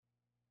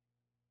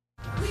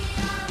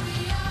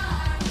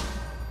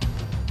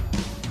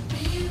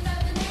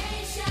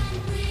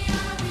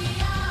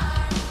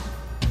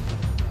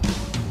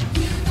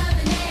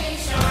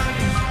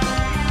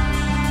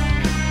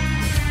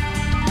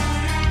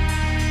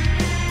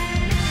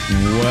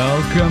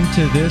Welcome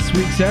to this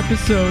week's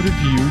episode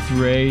of Youth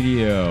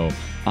Radio.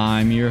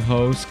 I'm your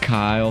host,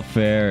 Kyle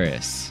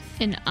Ferris.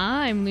 And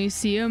I'm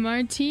Lucia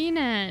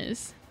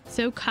Martinez.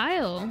 So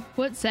Kyle,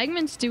 what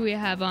segments do we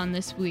have on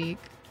this week?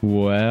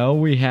 Well,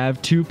 we have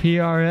two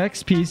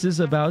PRX pieces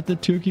about the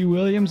Tookie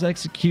Williams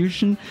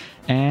execution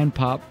and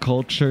pop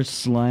culture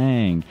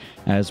slang,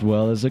 as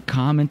well as a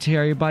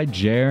commentary by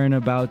Jaron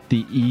about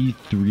the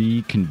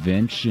E3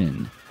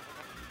 convention.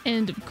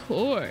 And of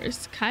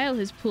course, Kyle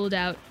has pulled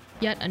out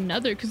yet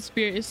another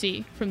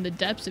conspiracy from the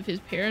depths of his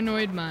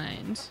paranoid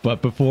mind.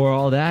 But before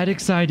all that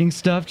exciting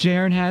stuff,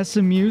 Jaron has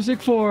some music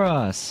for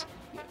us.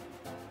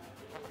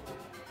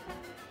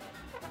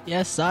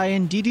 Yes, I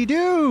indeedy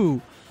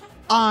do.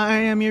 I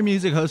am your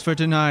music host for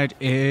tonight,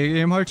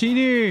 A.A.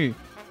 Martini,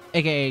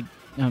 aka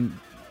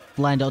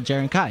Blind Old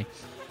Jaron Kai.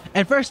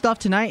 And first off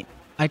tonight,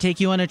 I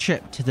take you on a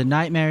trip to the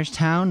nightmarish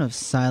town of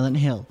Silent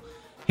Hill.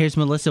 Here's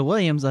Melissa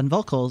Williams on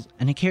vocals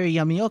and Akira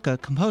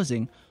Yamaoka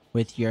composing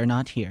with You're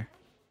Not Here.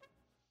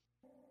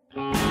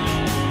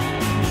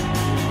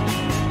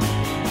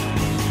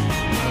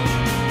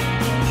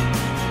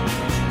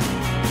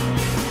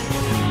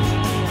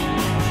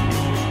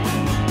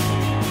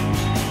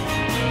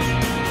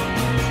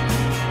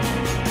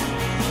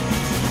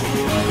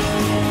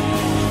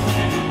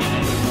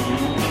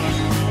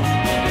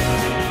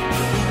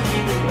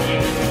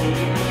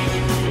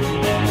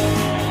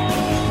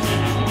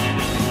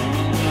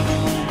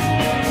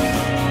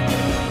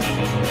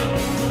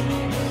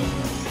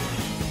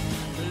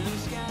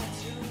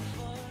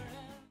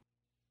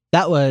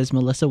 That was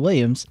Melissa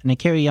Williams and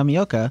Akira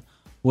Yamaoka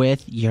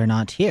with You're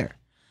Not Here.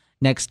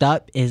 Next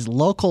up is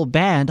local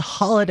band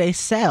Holiday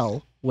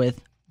Sale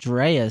with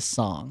Drea's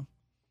song.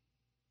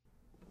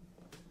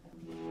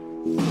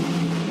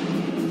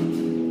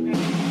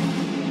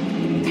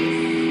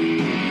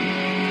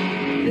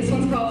 This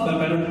one's called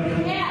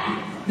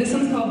This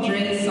one's called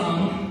Drea's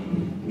song.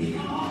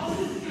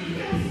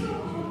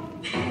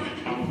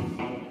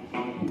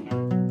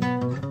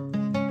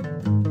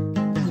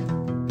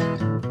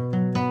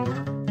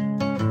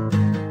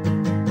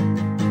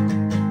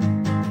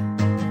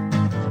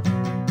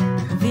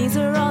 These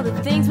are all the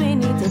things we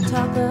need to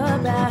talk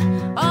about.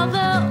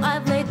 Although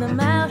I've laid them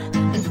out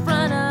in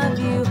front of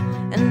you,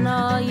 and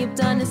all you've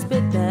done is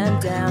spit them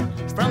down.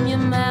 From your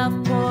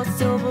mouth, pour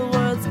silver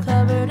words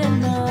covered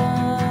in mud.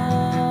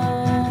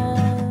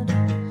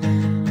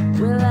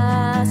 Will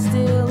I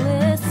still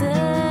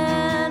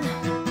listen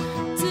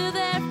to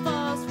their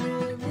false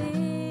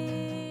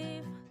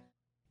relief?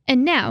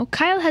 And now,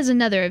 Kyle has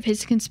another of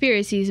his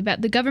conspiracies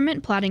about the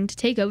government plotting to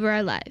take over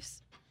our lives.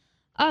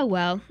 Oh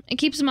well, it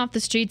keeps him off the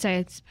streets,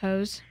 I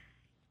suppose.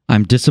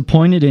 I'm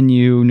disappointed in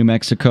you, New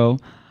Mexico.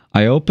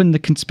 I opened the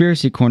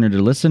Conspiracy Corner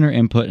to listener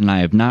input and I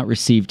have not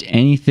received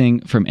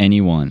anything from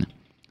anyone.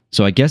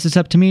 So I guess it's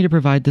up to me to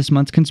provide this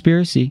month's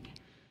conspiracy.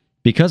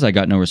 Because I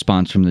got no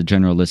response from the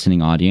general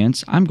listening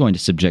audience, I'm going to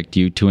subject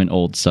you to an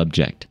old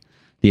subject.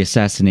 The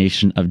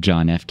assassination of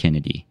John F.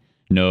 Kennedy.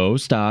 No,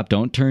 stop,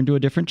 don't turn to a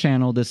different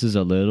channel, this is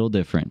a little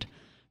different.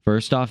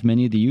 First off,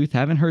 many of the youth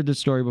haven't heard this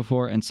story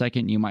before, and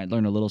second, you might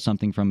learn a little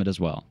something from it as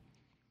well.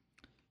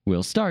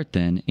 We'll start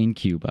then in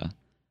Cuba.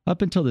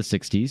 Up until the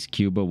 60s,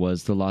 Cuba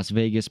was the Las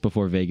Vegas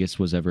before Vegas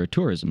was ever a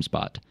tourism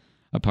spot.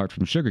 Apart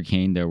from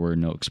sugarcane, there were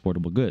no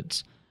exportable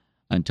goods.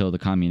 Until the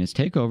communist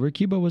takeover,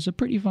 Cuba was a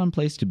pretty fun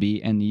place to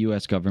be, and the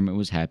U.S. government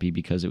was happy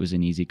because it was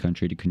an easy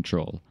country to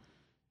control.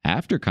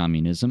 After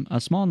communism,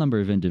 a small number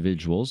of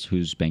individuals,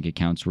 whose bank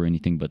accounts were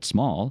anything but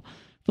small,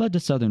 fled to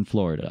southern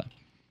Florida.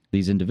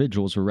 These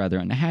individuals were rather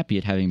unhappy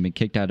at having been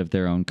kicked out of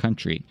their own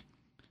country.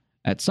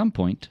 At some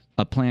point,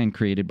 a plan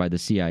created by the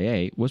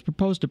CIA was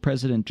proposed to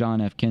President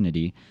John F.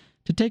 Kennedy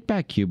to take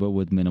back Cuba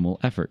with minimal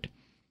effort.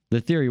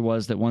 The theory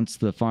was that once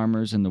the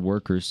farmers and the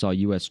workers saw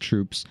U.S.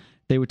 troops,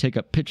 they would take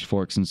up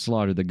pitchforks and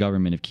slaughter the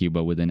government of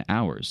Cuba within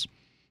hours.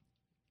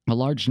 A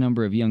large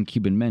number of young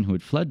Cuban men who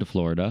had fled to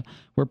Florida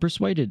were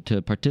persuaded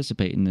to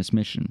participate in this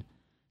mission.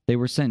 They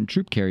were sent in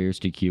troop carriers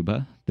to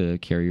Cuba. The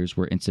carriers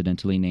were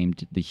incidentally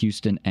named the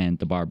Houston and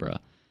the Barbara.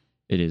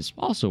 It is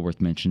also worth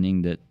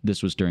mentioning that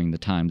this was during the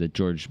time that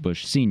George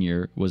Bush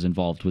Sr. was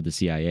involved with the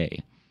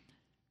CIA.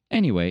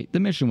 Anyway, the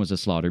mission was a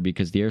slaughter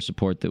because the air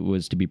support that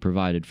was to be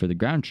provided for the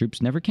ground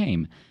troops never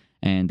came,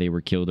 and they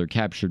were killed or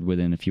captured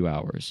within a few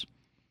hours.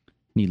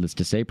 Needless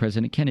to say,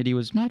 President Kennedy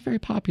was not very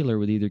popular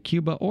with either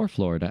Cuba or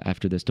Florida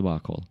after this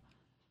debacle.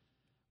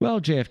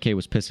 Well, JFK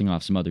was pissing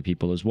off some other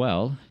people as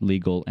well,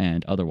 legal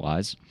and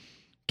otherwise.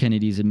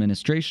 Kennedy's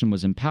administration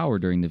was in power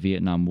during the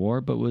Vietnam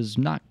War, but was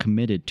not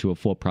committed to a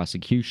full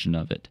prosecution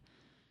of it.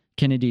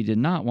 Kennedy did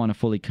not want to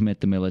fully commit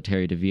the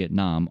military to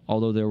Vietnam,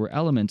 although there were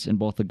elements in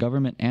both the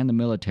government and the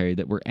military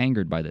that were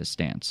angered by this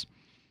stance.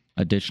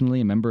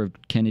 Additionally, a member of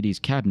Kennedy's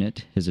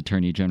cabinet, his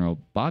Attorney General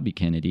Bobby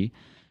Kennedy,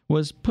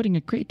 was putting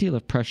a great deal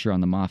of pressure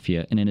on the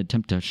mafia in an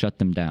attempt to shut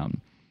them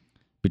down.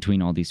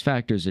 Between all these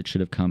factors, it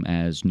should have come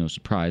as no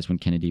surprise when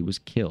Kennedy was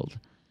killed.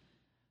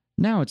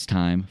 Now it's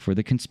time for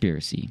the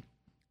conspiracy.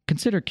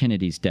 Consider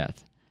Kennedy's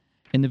death.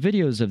 In the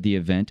videos of the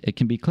event, it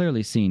can be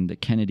clearly seen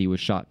that Kennedy was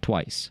shot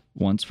twice,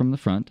 once from the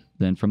front,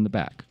 then from the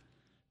back.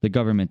 The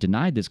government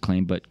denied this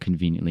claim, but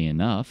conveniently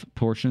enough,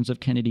 portions of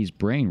Kennedy's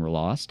brain were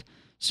lost,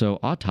 so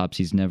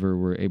autopsies never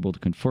were able to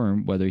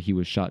confirm whether he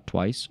was shot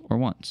twice or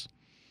once.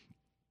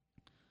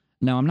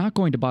 Now, I'm not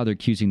going to bother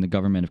accusing the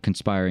government of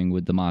conspiring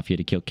with the mafia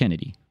to kill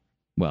Kennedy.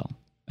 Well,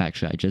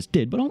 actually, I just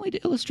did, but only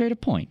to illustrate a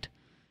point.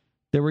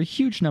 There were a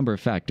huge number of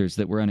factors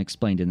that were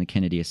unexplained in the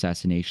Kennedy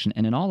assassination,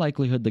 and in all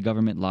likelihood, the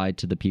government lied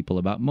to the people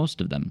about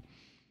most of them.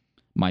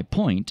 My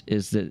point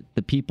is that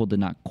the people did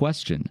not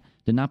question,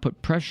 did not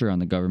put pressure on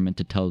the government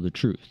to tell the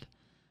truth.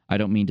 I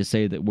don't mean to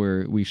say that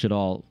we should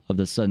all of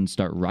a sudden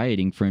start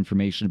rioting for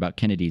information about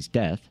Kennedy's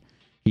death.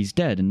 He's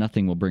dead and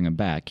nothing will bring him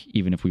back,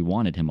 even if we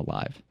wanted him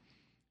alive.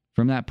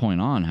 From that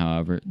point on,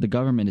 however, the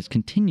government has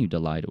continued to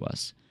lie to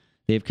us.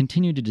 They have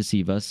continued to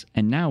deceive us,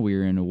 and now we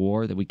are in a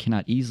war that we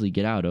cannot easily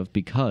get out of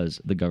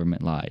because the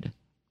government lied.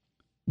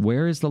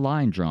 Where is the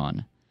line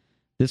drawn?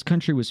 This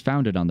country was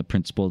founded on the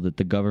principle that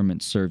the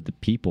government served the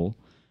people.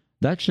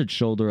 That should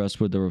shoulder us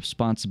with the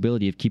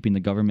responsibility of keeping the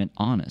government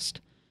honest.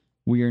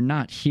 We are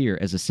not here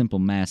as a simple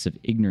mass of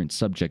ignorant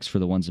subjects for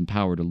the ones in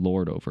power to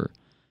lord over.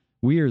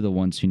 We are the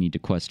ones who need to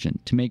question,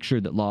 to make sure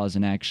that laws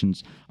and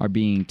actions are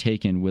being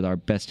taken with our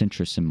best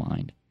interests in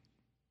mind.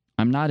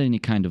 I'm not any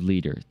kind of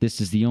leader.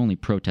 This is the only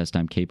protest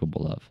I'm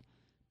capable of.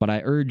 But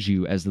I urge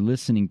you, as the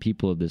listening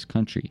people of this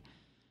country,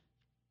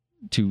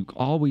 to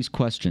always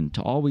question,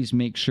 to always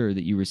make sure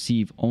that you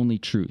receive only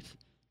truth.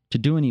 To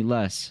do any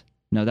less,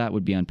 now that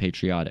would be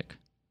unpatriotic.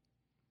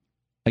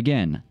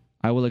 Again,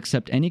 I will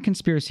accept any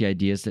conspiracy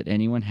ideas that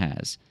anyone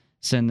has.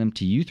 Send them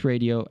to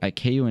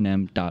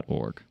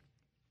youthradio@kunm.org.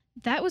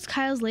 That was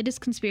Kyle's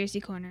latest Conspiracy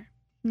Corner.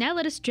 Now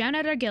let us drown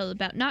out our guilt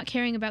about not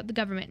caring about the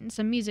government in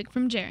some music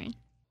from Jaren.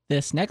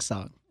 This next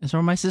song is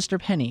from my sister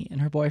Penny and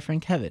her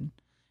boyfriend Kevin.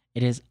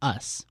 It is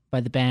Us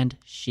by the band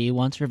She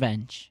Wants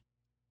Revenge.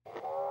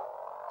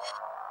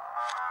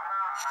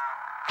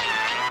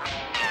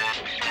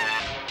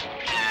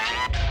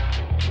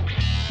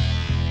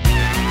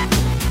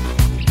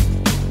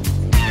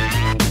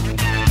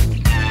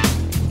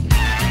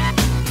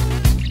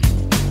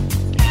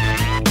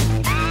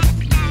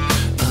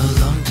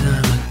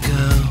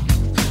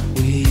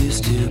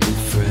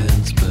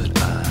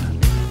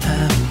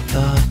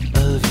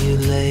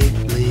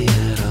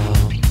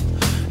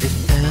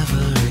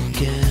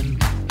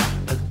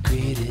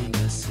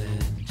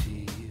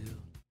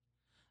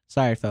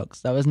 Sorry,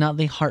 folks. That was not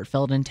the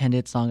heartfelt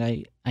intended song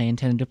I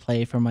intended to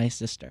play for my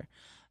sister.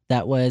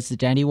 That was the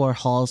Dandy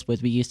Warhols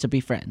with We Used to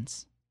Be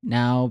Friends.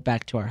 Now,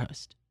 back to our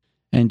host.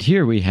 And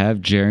here we have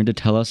Jaren to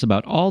tell us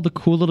about all the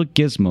cool little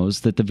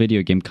gizmos that the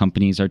video game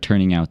companies are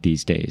turning out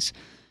these days.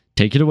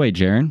 Take it away,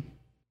 Jaren.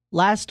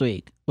 Last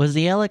week was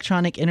the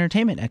Electronic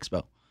Entertainment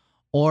Expo,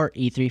 or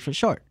E3 for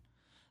short.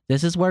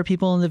 This is where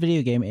people in the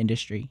video game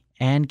industry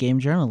and game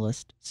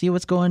journalists see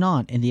what's going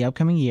on in the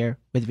upcoming year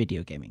with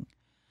video gaming.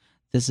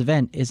 This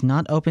event is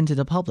not open to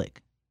the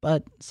public,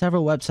 but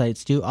several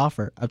websites do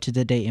offer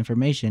up-to-the-date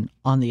information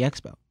on the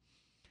expo.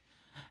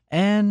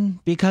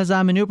 And because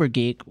I'm an uber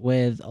geek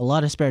with a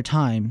lot of spare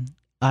time,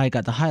 I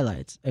got the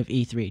highlights of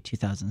E3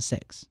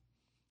 2006.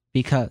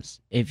 Because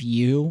if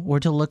you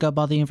were to look up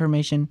all the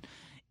information,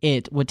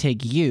 it would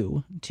take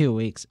you 2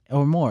 weeks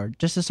or more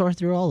just to sort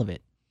through all of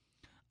it.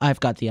 I've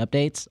got the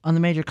updates on the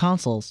major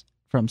consoles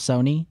from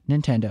Sony,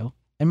 Nintendo,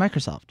 and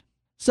Microsoft.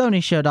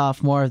 Sony showed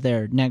off more of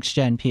their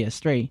next-gen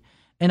PS3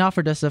 and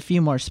offered us a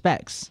few more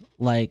specs,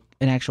 like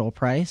an actual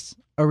price,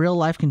 a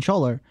real-life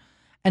controller,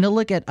 and a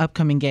look at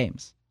upcoming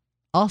games.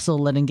 Also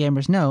letting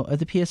gamers know if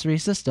the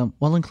PS3 system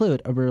will include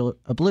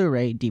a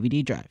Blu-ray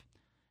DVD drive.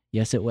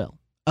 Yes, it will.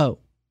 Oh,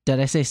 did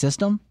I say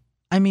system?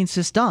 I mean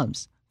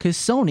systems, because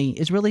Sony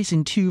is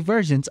releasing 2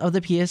 versions of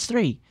the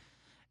PS3,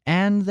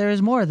 and there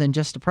is more than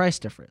just a price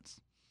difference.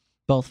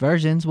 Both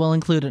versions will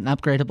include an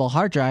upgradable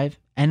hard drive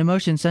and a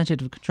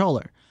motion-sensitive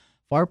controller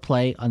for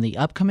play on the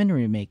upcoming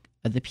remake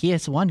of the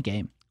PS1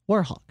 game,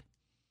 Warhawk.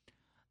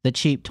 The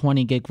cheap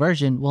 20 gig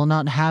version will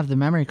not have the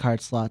memory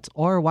card slots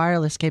or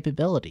wireless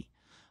capability,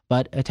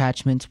 but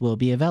attachments will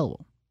be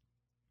available.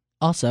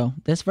 Also,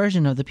 this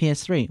version of the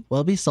PS3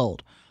 will be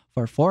sold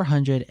for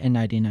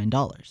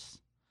 $499.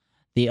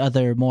 The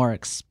other, more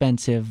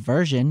expensive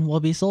version will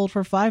be sold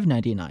for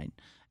 $599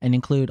 and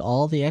include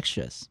all the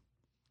extras.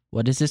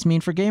 What does this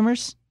mean for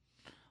gamers?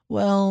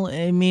 Well,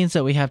 it means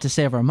that we have to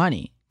save our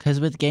money, because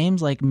with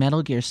games like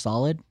Metal Gear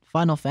Solid,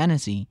 Final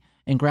Fantasy,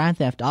 and Grand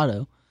Theft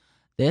Auto,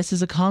 this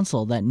is a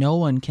console that no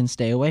one can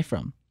stay away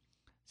from.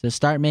 So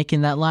start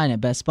making that line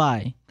at Best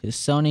Buy, because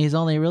Sony is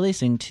only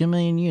releasing 2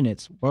 million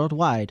units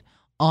worldwide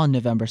on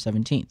November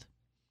 17th.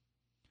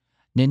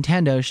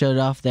 Nintendo showed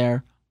off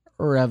their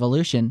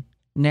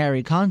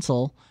revolutionary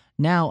console,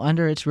 now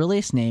under its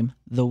release name,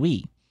 the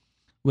Wii.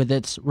 With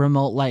its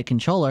remote-like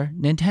controller,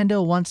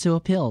 Nintendo wants to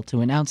appeal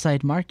to an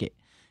outside market,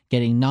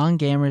 getting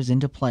non-gamers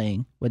into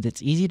playing with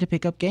its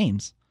easy-to-pick-up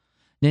games.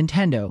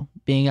 Nintendo,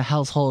 being a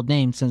household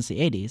name since the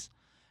 80s,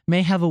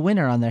 may have a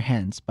winner on their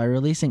hands by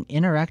releasing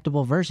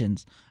interactable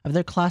versions of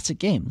their classic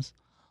games,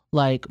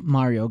 like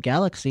Mario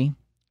Galaxy,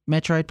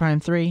 Metroid Prime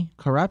 3,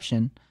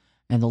 Corruption,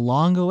 and the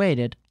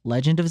long-awaited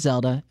Legend of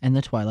Zelda and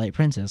the Twilight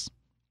Princess.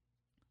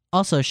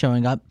 Also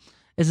showing up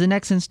is the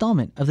next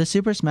installment of the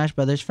Super Smash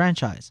Bros.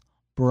 Franchise,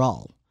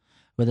 Brawl,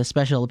 with a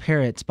special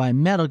appearance by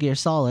Metal Gear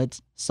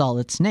Solid's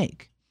Solid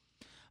Snake.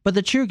 But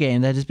the true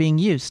game that is being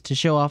used to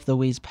show off the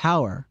Wii's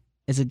power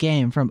is a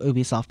game from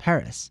Ubisoft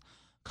Paris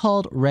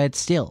called Red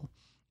Steel,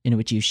 in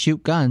which you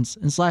shoot guns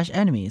and slash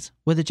enemies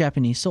with a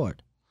Japanese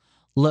sword.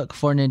 Look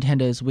for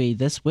Nintendo's Wii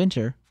this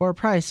winter for a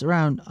price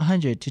around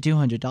 $100 to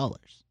 $200.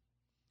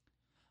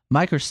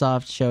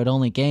 Microsoft showed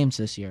only games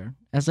this year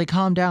as they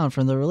calmed down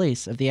from the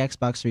release of the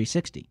Xbox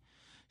 360,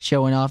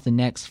 showing off the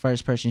next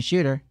first-person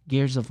shooter,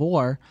 Gears of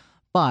War,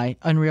 by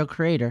Unreal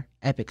creator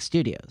Epic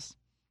Studios.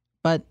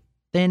 But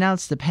they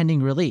announced the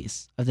pending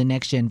release of the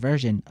next-gen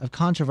version of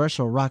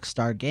controversial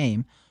Rockstar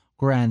game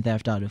Grand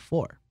Theft Auto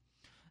 4.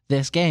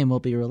 This game will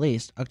be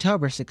released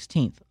October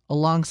 16th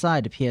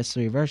alongside a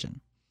PS3 version.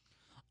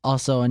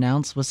 Also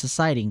announced was the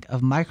sighting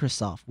of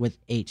Microsoft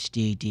with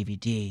HD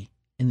DVD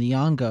in the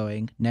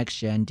ongoing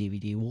next-gen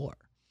DVD war.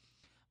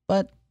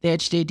 But the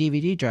HD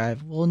DVD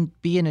drive will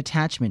be an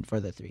attachment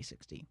for the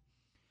 360.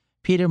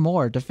 Peter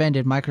Moore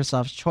defended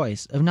Microsoft's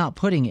choice of not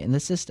putting it in the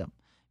system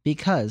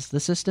because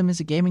the system is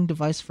a gaming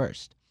device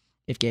first.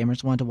 If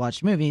gamers want to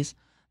watch movies,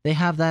 they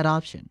have that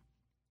option.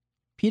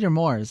 Peter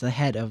Moore is the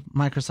head of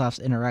Microsoft's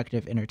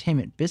Interactive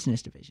Entertainment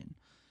Business Division,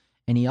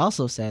 and he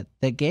also said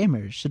that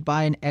gamers should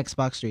buy an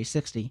Xbox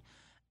 360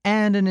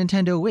 and a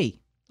Nintendo Wii,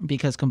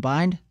 because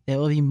combined, they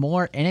will be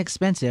more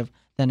inexpensive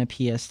than a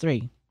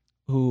PS3.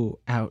 Ooh,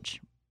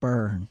 ouch,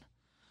 burn.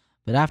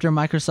 But after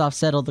Microsoft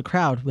settled the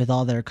crowd with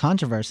all their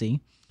controversy,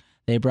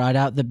 they brought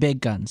out the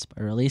big guns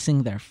by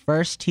releasing their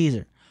first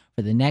teaser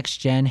for the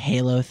next-gen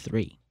Halo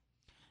 3.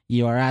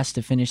 You are asked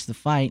to finish the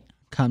fight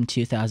come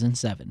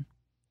 2007.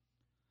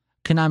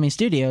 Konami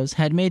Studios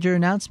had major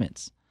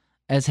announcements,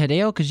 as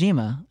Hideo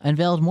Kojima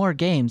unveiled more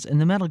games in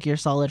the Metal Gear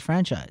Solid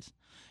franchise,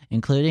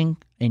 including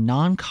a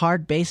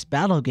non-card-based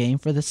battle game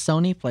for the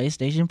Sony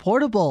PlayStation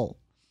Portable.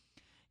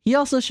 He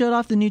also showed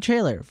off the new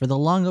trailer for the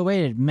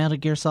long-awaited Metal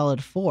Gear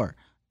Solid 4,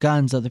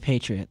 Guns of the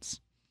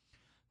Patriots.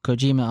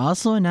 Kojima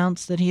also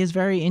announced that he is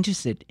very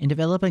interested in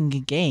developing a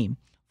game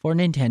for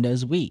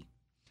Nintendo's Wii,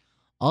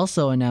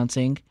 also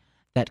announcing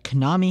that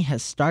Konami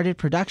has started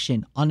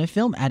production on a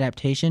film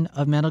adaptation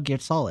of Metal Gear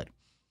Solid,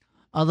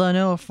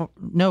 although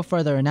no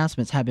further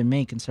announcements have been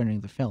made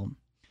concerning the film.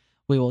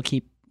 We will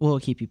keep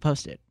you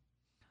posted.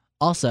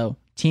 Also,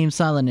 Team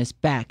Silent is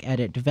back at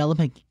it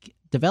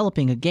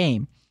developing a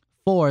game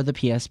for the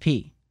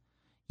PSP.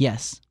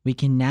 Yes, we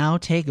can now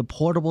take a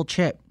portable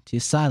trip to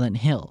Silent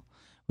Hill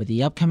with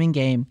the upcoming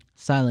game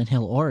Silent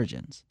Hill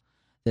Origins.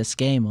 This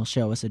game will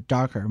show us a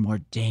darker, more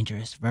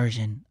dangerous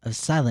version of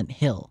Silent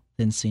Hill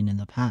than seen in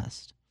the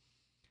past.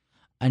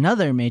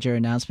 Another major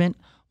announcement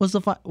was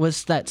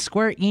that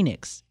Square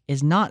Enix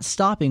is not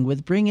stopping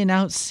with bringing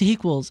out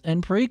sequels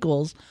and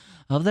prequels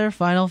of their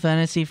Final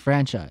Fantasy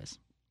franchise.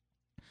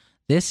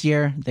 This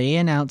year, they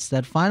announced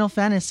that Final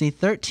Fantasy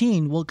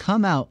XIII will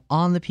come out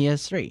on the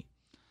PS3,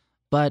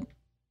 but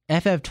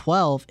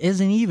FF12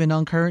 isn't even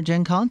on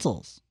current-gen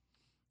consoles.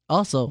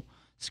 Also,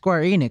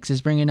 Square Enix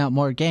is bringing out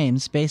more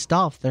games based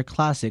off their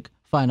classic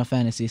Final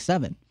Fantasy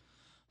VII.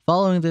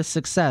 Following the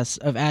success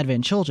of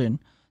Advent Children,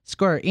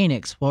 Square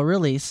Enix will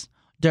release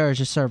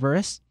Dirge of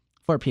Cerberus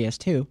for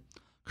PS2,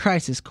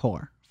 Crisis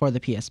Core for the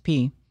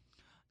PSP,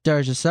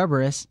 Dirge of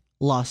Cerberus,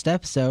 Lost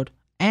Episode,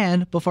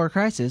 and Before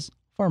Crisis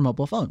for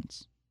mobile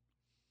phones.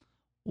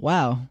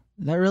 Wow,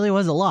 that really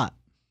was a lot.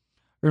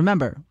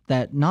 Remember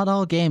that not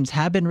all games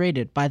have been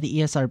rated by the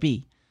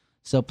ESRB,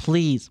 so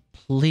please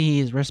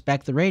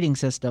respect the rating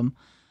system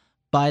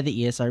by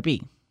the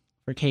ESRB.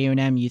 For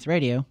KUNM Youth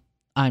Radio,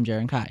 I'm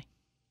Jaren Kai.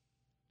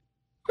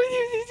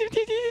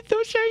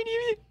 So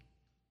shiny.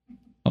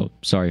 Oh,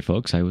 sorry,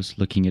 folks. I was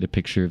looking at a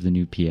picture of the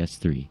new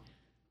PS3.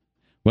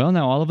 Well,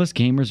 now all of us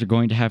gamers are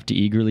going to have to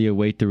eagerly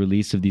await the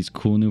release of these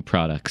cool new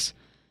products.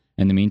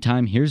 In the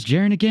meantime, here's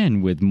Jaren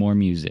again with more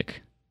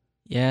music.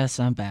 Yes,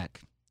 I'm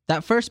back.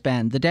 That first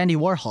band, the Dandy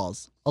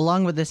Warhols,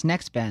 along with this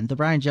next band, the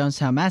Brian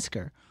Jonestown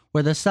Massacre,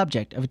 were the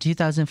subject of a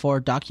 2004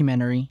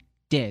 documentary,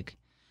 Dig.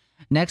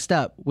 Next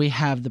up, we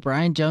have the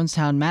Brian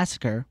Jonestown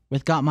Massacre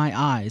with Got My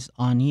Eyes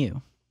on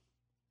You.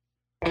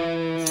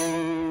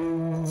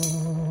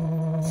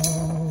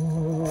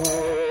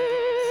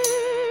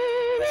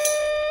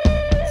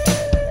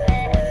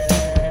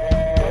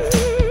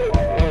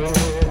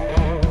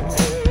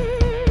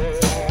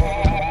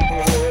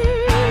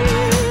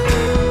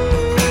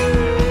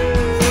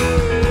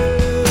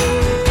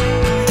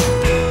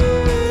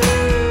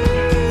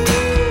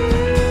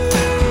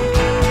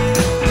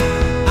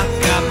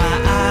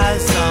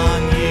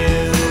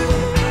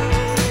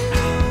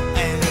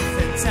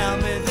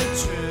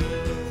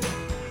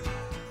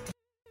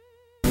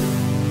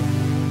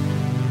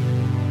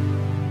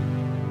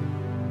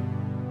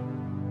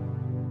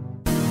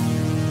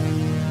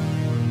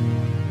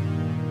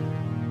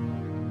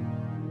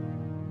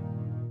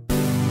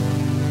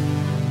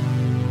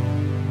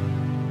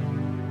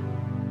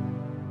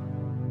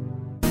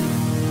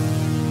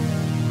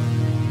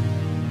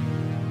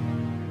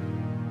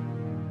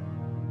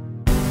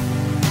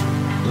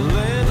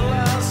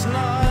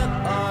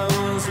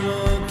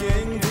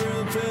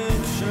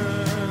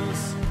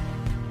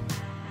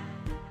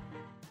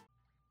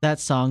 That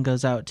song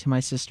goes out to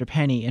my sister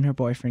Penny and her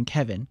boyfriend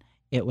Kevin.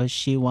 It was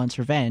She Wants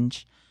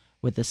Revenge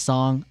with the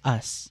song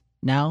Us.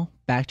 Now,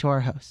 back to our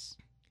hosts.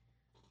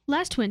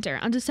 Last winter,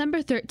 on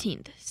December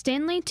 13th,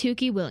 Stanley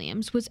Tukey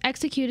Williams was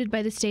executed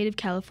by the state of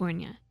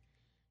California.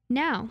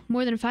 Now,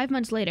 more than 5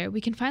 months later,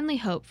 we can finally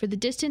hope for the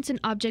distance and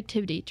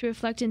objectivity to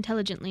reflect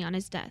intelligently on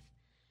his death,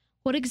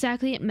 what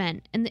exactly it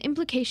meant, and the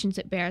implications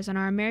it bears on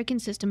our American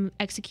system of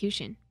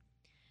execution.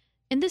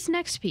 In this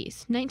next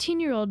piece,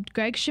 19-year-old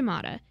Greg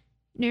Shimada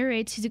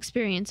narrates his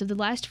experience of the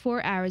last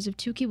 4 hours of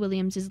Tukey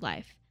Williams'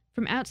 life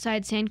from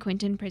outside San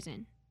Quentin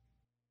prison.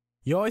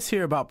 You always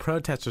hear about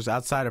protesters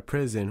outside of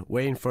prison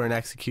waiting for an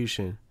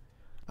execution.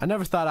 I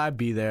never thought I'd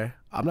be there.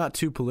 I'm not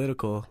too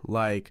political.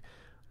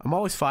 I'm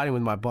always fighting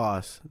with my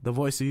boss, the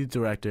Voice of Youth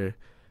director,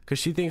 because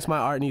she thinks my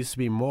art needs to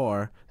be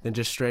more than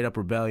just straight up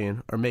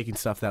rebellion or making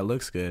stuff that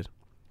looks good.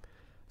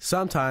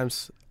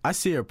 Sometimes, I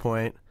see her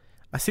point.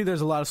 I see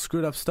there's a lot of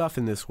screwed up stuff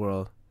in this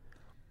world.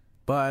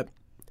 But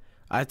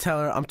I tell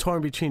her I'm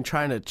torn between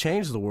trying to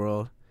change the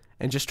world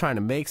and just trying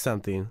to make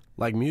something,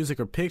 like music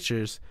or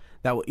pictures,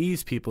 that will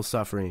ease people's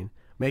suffering,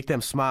 make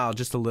them smile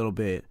just a little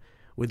bit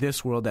with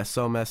this world that's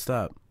so messed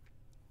up.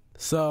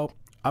 So,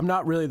 I'm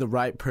not really the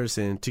right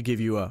person to give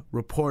you a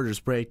reporter's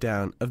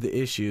breakdown of the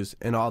issues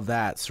and all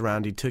that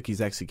surrounding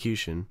Tukey's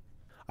execution.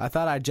 I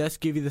thought I'd just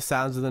give you the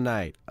sounds of the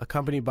night,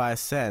 accompanied by a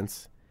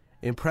sense,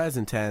 in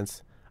present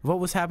tense, of what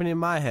was happening in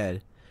my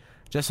head,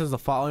 just as the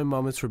following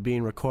moments were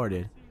being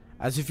recorded,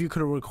 as if you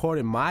could have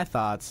recorded my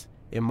thoughts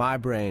in my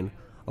brain,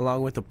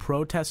 along with the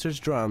protesters'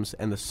 drums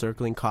and the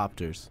circling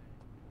copters.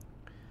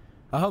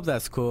 I hope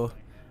that's cool,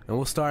 and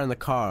we'll start in the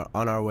car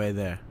on our way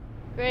there.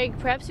 Greg,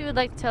 perhaps you would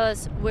like to tell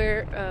us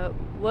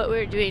what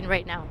we're doing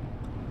right now.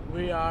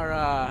 We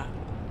are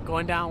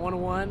going down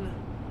 101,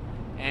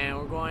 and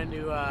we're going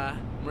to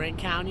Marin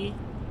County,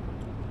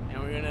 and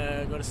we're going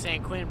to go to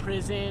San Quentin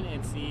Prison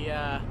and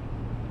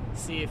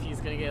see if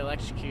he's going to get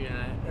electrocuted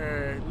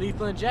or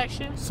lethal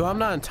injection. So I'm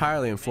not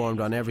entirely informed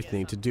on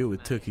everything to do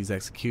with Tukey's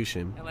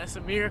execution. Unless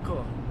a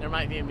miracle. There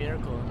might be a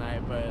miracle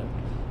tonight, but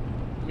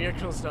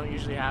miracles don't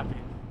usually happen.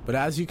 But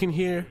as you can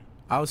hear,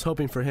 I was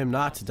hoping for him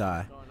not to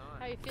die.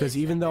 Because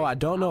even though I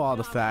don't know all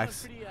the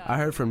facts, I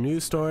heard from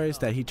news stories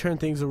that he turned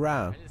things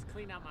around.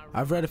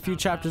 I've read a few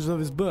chapters of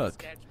his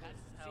book.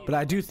 But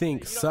I do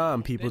think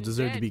some people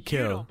deserve to be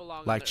killed,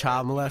 like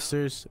child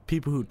molesters,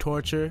 people who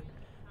torture.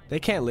 They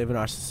can't live in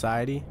our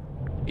society.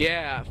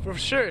 Yeah, for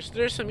sure.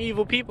 There's some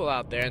evil people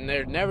out there, and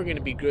they're never going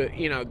to be good,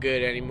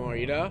 good anymore,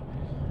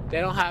 They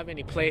don't have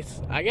any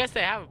place. I guess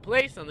they have a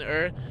place on the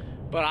earth,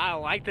 but I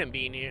don't like them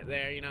being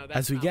there,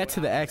 As we get to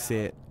the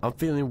exit, I'm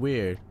feeling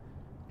weird,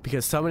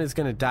 because someone is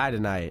going to die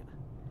tonight,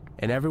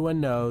 and everyone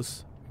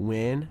knows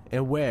when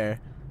and where,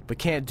 but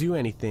can't do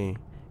anything,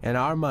 and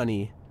our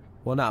money,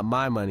 well, not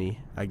my money,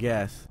 I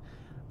guess,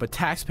 but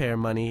taxpayer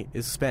money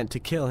is spent to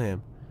kill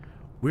him.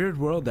 Weird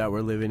world that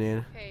we're living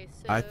in,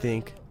 I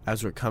think,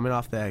 as we're coming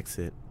off the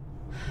exit.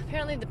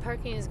 Apparently the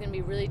parking is going to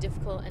be really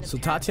difficult. And so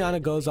Tatiana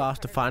goes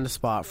off to find a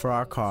spot for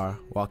our car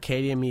while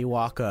Katie and me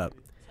walk up.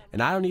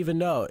 And I don't even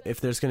know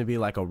if there's going to be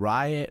like a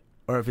riot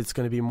or if it's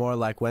going to be more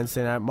like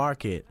Wednesday night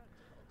market.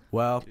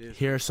 Well,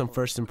 here are some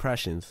first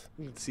impressions.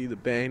 You can see the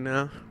bay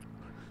now.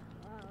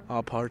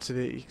 All parts of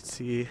it. You can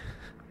see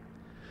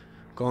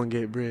Golden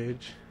Gate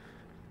Bridge.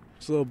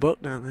 There's a little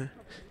boat down there.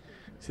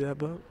 See that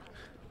boat?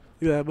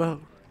 Look at that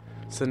boat.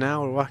 So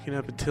now we're walking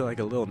up into like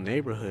a little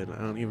neighborhood.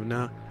 I don't even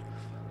know.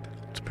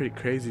 It's pretty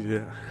crazy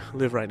to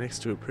live right next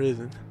to a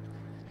prison.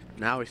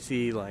 Now we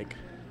see like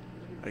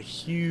a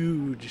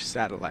huge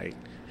satellite.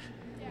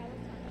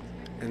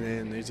 And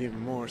then there's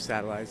even more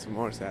satellites and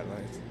more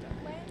satellites.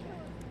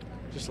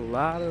 Just a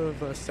lot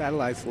of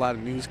satellites, a lot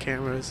of news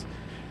cameras.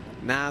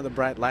 Now the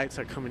bright lights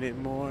are coming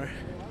in more.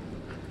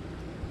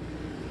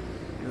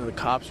 The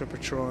cops are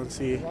patrolling,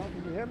 see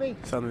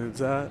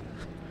something's up.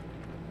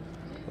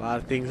 A lot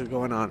of things are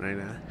going on right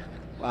now.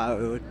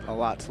 A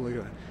lot to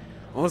look at.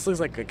 Almost looks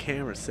like a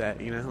camera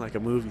set, like a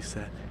movie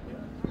set.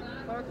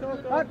 Hot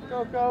cocoa. Hot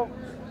cocoa.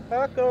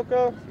 Hot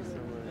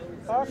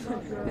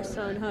cocoa. We're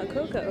selling hot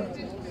cocoa.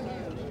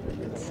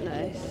 It's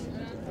nice.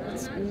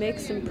 Let's make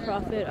some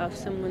profit off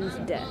someone's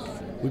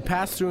death. We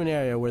pass through an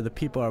area where the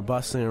people are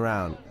bustling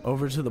around,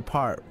 over to the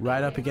part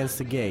right up against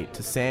the gate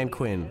to San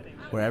Quentin,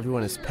 where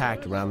everyone is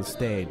packed around the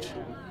stage.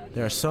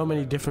 There are so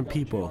many different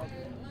people.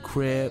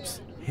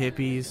 Crips,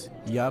 hippies,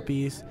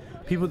 yuppies,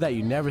 people that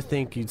you never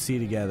think you'd see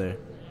together,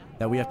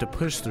 that we have to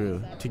push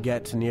through to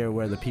get to near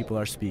where the people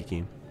are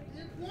speaking.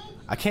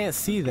 I can't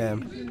see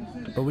them,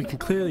 but we can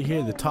clearly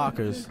hear the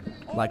talkers,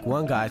 like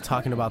one guy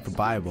talking about the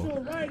Bible.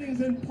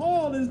 Writings, and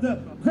Paul is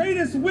the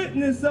greatest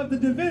witness of the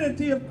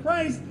divinity of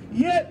Christ,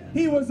 yet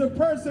he was a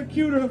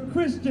persecutor of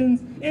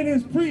Christians in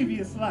his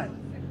previous life.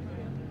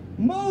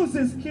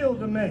 Moses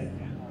killed a man,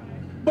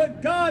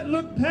 but God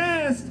looked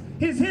past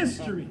his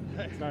history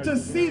to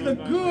see the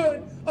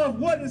good of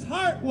what his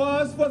heart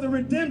was for the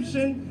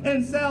redemption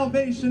and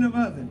salvation of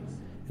others.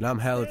 And I'm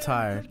hella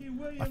tired.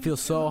 I feel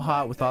so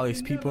hot with all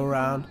these people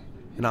around,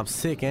 and I'm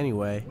sick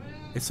anyway.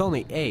 It's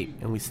only 8,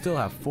 and we still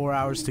have 4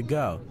 hours to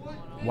go.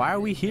 Why are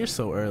we here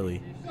so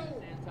early?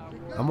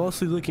 I'm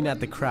mostly looking at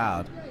the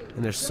crowd,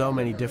 and there's so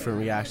many different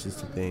reactions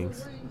to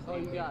things.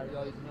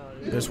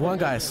 There's one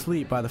guy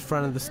asleep by the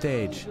front of the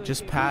stage,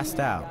 just passed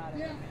out.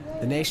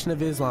 The Nation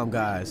of Islam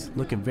guys,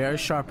 looking very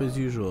sharp as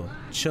usual,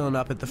 chilling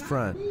up at the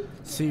front,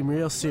 seem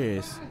real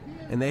serious,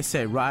 and they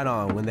say right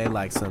on when they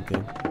like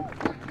something.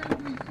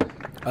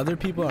 Other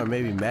people are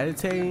maybe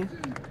meditating.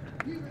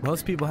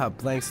 Most people have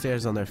blank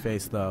stares on their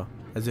face though,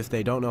 as if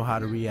they don't know how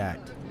to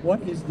react.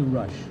 What is the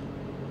rush?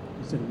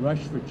 Is it a rush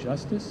for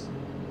justice?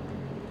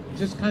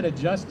 Just kind of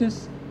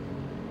justice?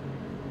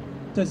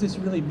 Does this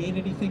really mean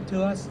anything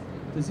to us?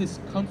 Does this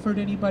comfort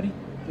anybody?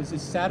 Does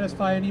this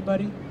satisfy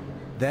anybody?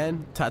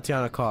 Then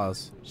Tatiana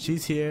calls.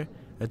 She's here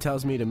and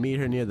tells me to meet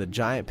her near the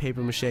giant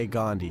papier-mâché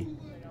Gandhi.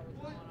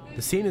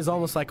 The scene is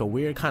almost like a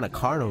weird kind of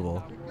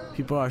carnival.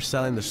 People are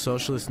selling the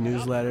socialist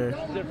newsletter.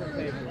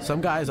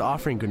 Some guy is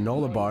offering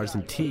granola bars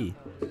and tea.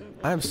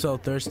 I am so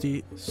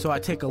thirsty, so I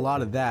take a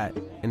lot of that,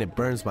 and it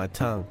burns my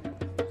tongue.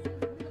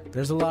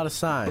 There's a lot of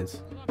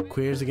signs.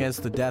 Queers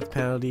against the death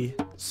penalty,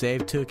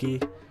 save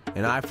Tookie,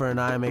 an eye for an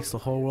eye makes the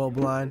whole world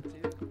blind.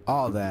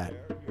 All that.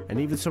 And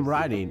even some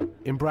writing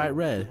in bright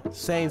red,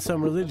 saying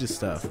some religious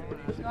stuff.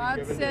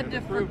 God said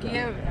to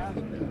forgive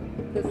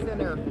the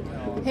sinner.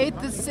 Hate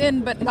the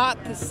sin, but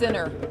not the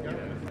sinner.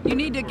 You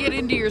need to get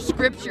into your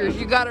scriptures.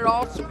 You got it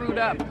all screwed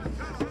up.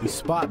 We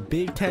spot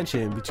big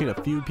tension between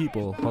a few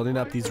people holding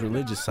up these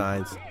religious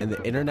signs and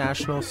the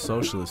international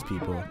socialist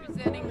people.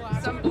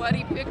 Some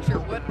bloody picture.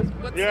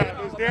 What's that?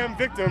 Those damn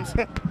victims.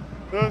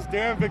 Those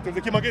damn victims.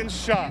 They keep on getting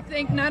shot. You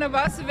think none of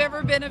us have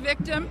ever been a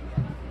victim?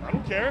 I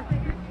don't care.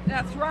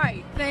 That's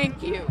right.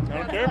 Thank you. I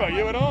don't care about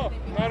you at all.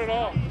 Not at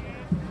all.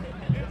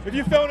 If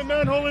you fell in a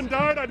manhole and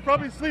died, I'd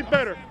probably sleep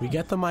better. We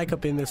get the mic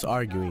up in this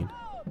arguing.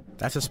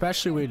 That's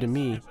especially weird to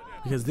me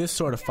because this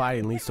sort of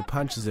fighting leads to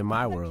punches in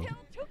my world.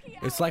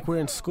 It's like we're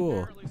in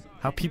school,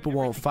 how people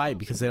won't fight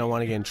because they don't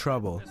want to get in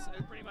trouble.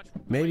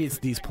 Maybe it's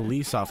these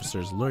police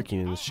officers lurking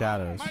in the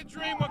shadows. My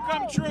dream will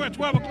come true at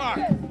 12 o'clock,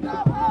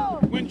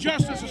 when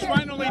justice is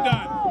finally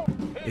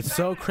done. It's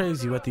so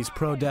crazy what these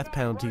pro-death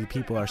penalty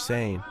people are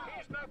saying.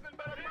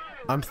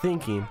 I'm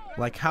thinking,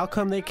 like, how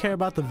come they care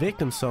about the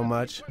victim so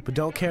much, but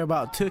don't care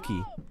about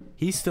Tookie?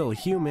 He's still a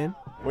human.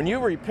 When you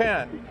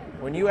repent,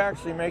 when you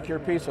actually make your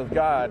peace with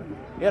God,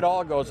 it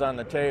all goes on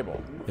the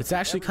table. It's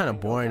actually kind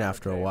of boring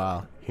after a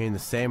while, hearing the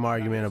same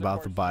argument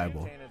about the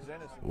Bible.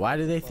 Why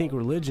do they think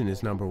religion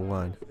is number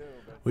one?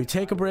 We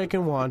take a break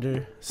and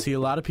wander, see a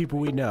lot of people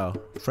we know,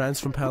 friends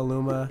from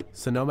Petaluma,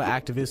 Sonoma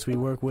activists we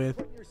work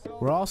with.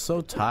 We're all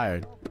so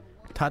tired.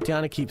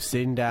 Tatiana keeps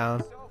sitting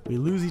down, we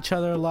lose each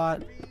other a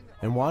lot,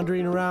 and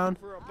wandering around,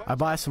 I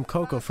buy some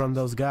cocoa from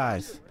those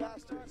guys.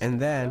 And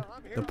then,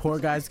 the poor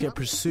guys get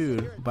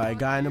pursued by a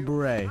guy in a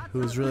beret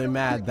who is really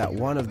mad that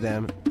one of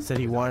them said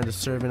he wanted to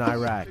serve in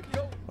Iraq,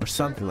 or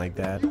something like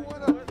that.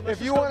 If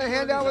you want to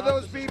hand out with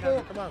those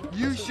people,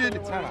 you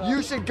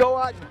should go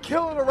out and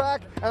kill in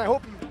Iraq, and I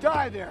hope you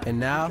die there. And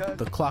now,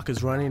 the clock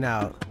is running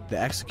out. The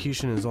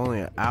execution is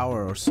only an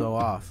hour or so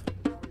off.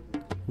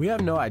 We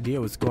have no idea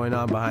what's going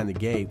on behind the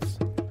gates.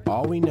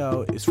 All we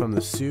know is from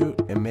the suit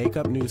and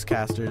makeup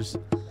newscasters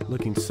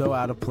looking so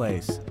out of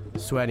place,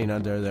 sweating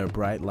under their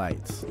bright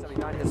lights.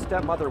 His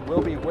stepmother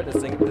will be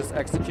witnessing this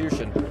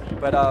execution,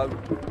 but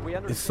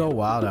It's so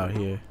wild out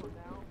here.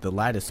 The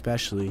light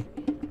especially.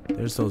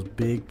 There's those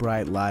big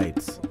bright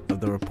lights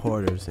of the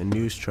reporters and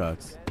news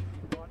trucks.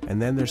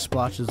 And then there's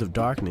splotches of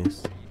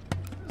darkness.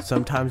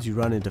 Sometimes you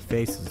run into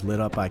faces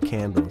lit up by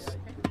candles.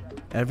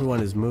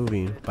 Everyone is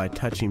moving by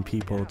touching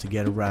people to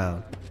get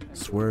around,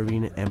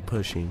 swerving and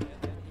pushing.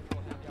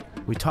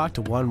 We talked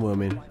to one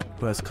woman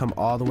who has come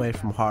all the way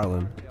from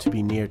Harlem to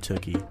be near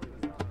Tookie.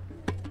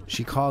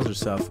 She calls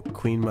herself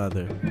Queen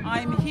Mother.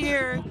 I'm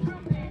here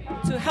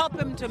to help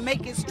him to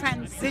make his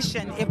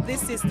transition if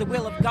this is the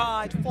will of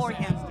God for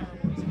him.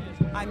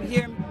 I'm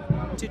here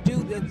to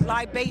do the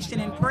libation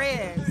and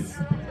prayers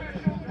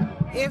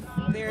if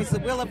there's the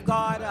will of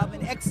God of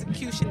an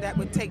execution that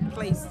would take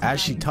place. As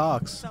she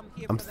talks,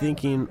 I'm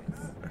thinking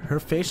her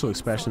facial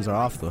expressions are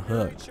off the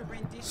hook.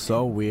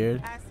 So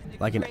weird.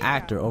 Like an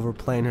actor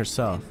overplaying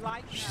herself.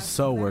 She's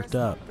so worked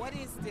up. What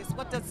is this?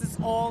 What does this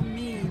all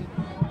mean?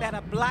 That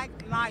a black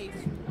life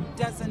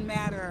doesn't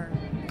matter.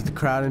 But the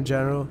crowd in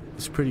general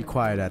is pretty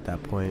quiet at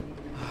that point.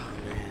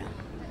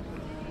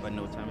 But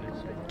no time it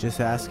is. Just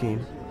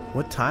asking,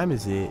 what time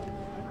is it?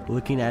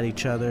 Looking at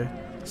each other.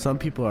 Some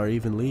people are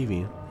even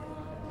leaving.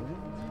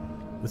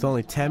 With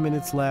only 10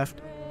 minutes left,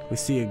 we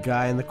see a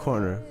guy in the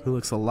corner who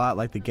looks a lot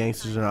like the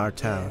gangsters in our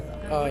town.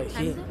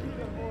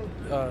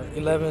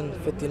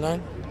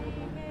 11:59.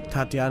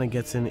 Tatiana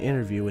gets an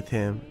interview with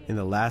him in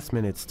the last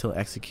minutes till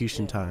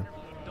execution time.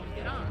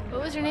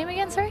 What was your name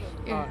again, sorry?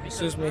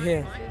 Excuse me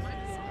here.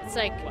 It's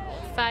like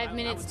 5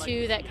 minutes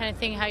to that kind of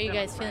thing. How are you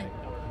guys feeling?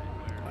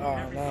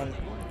 Oh, man,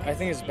 I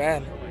think it's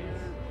bad.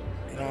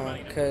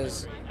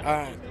 Because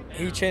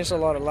he changed a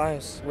lot of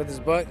lives with his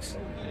books.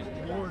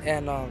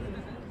 And it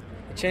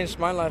changed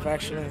my life,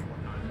 actually,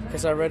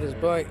 because I read his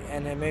book,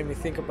 and it made me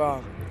think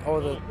about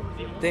all the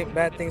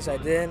bad things I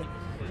did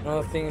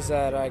things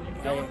that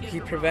he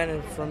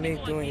prevented from me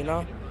doing, you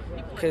know?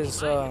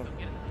 Because, I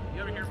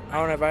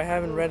don't know, if I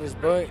haven't read his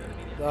book,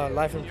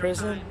 Life in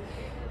Prison,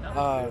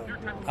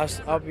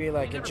 I'll be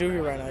like in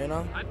juvie right now, you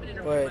know?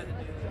 But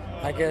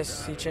I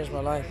guess he changed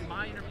my life.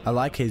 I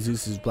like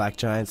Jesus' Black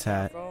Giants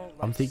hat.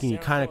 I'm thinking he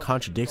kind of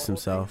contradicts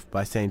himself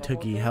by saying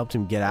Tookie helped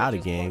him get out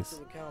of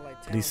gangs,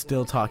 but he's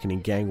still talking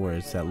in gang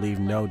words that leave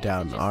no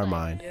doubt in our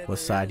mind what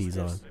side he's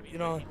on. You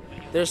know,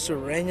 there's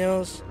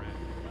Sureños,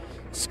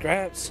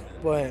 scraps,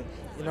 but,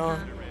 you know,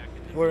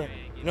 we're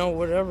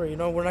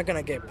not going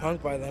to get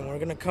punked by them. We're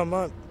going to come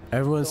up.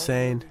 Everyone's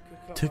saying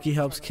Tookie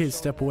helps kids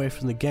step away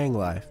from the gang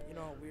life,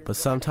 but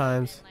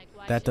sometimes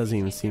that doesn't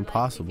even seem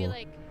possible.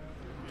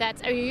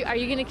 Are you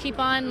going to keep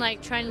on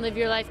like trying to live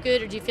your life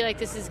good, or do you feel like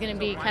this is going to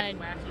be kind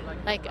of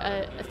like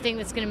a thing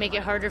that's going to make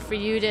it harder for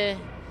you to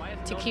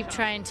keep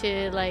trying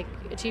to like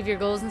achieve your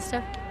goals and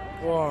stuff?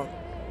 Well,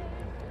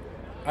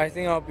 I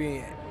think I'll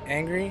be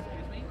angry,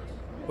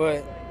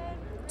 but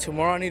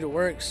tomorrow I need to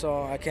work,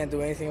 so I can't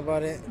do anything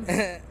about it.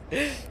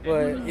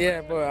 But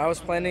yeah, but I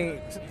was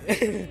planning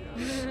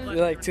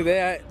like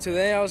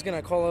today I was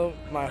gonna call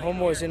up my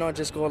homeboys, you know,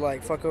 just go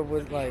like fuck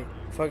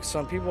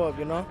some people up,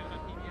 you know,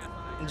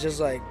 and just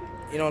like,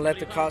 you know, let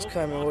the cops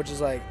come and we'll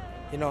just like,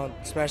 you know,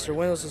 smash their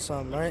windows or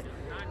something, right?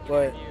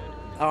 But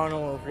I don't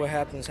know if what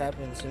happens,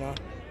 you know.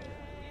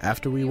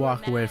 After we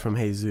walk away from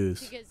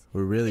Jesus,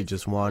 we're really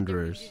just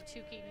wanderers,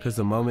 because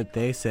the moment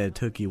they said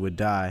Tookie would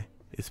die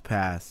is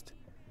past.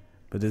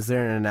 But is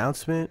there an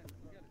announcement,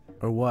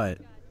 or what?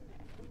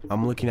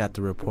 I'm looking at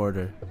the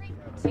reporter.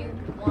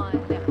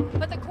 2-1.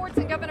 But the courts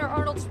and Governor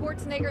Arnold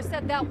Schwarzenegger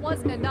said that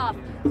wasn't enough,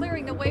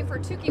 clearing the way for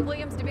Tookie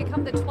Williams to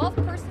become the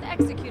 12th person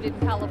executed in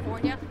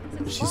California.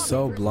 She's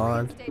so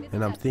blonde,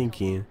 and I'm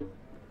thinking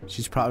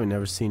she's probably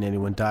never seen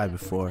anyone die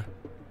before.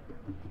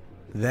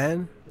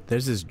 Then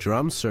there's this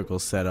drum circle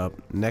set up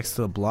next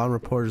to the blonde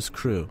reporter's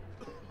crew,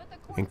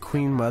 and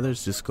Queen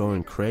Mother's just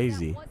going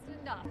crazy.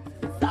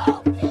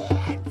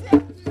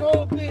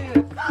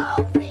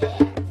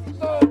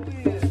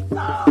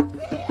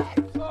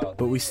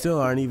 But we still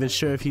aren't even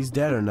sure if he's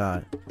dead or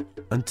not,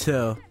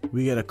 until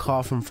we get a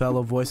call from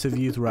fellow Voice of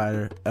Youth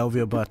writer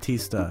Elvia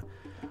Bautista,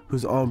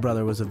 whose own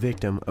brother was a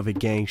victim of a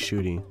gang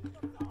shooting.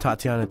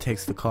 Tatiana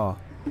takes the call.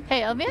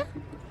 Hey, Elvia?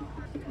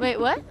 Wait,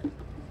 what?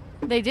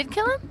 They did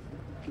kill him?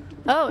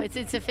 Oh, it's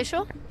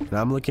official? And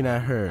I'm looking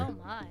at her,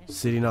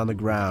 sitting on the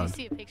ground,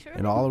 see a picture?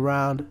 And all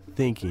around,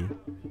 thinking.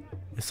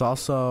 It's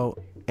also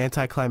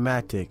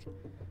anticlimactic,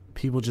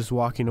 people just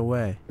walking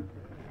away.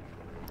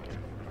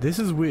 This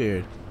is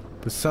weird,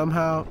 but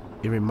somehow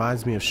it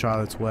reminds me of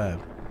Charlotte's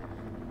Web.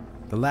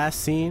 The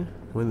last scene,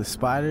 when the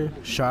spider,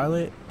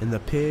 Charlotte, and the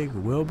pig,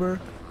 Wilbur,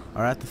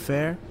 are at the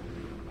fair,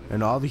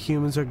 and all the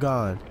humans are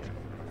gone,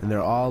 and they're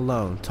all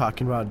alone,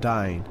 talking about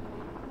dying.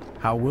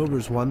 How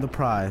Wilbur's won the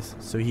prize,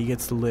 so he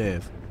gets to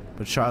live,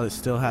 but Charlotte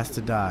still has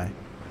to die.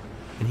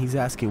 And he's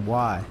asking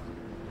why.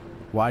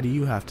 Why do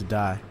you have to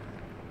die?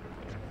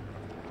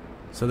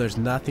 So there's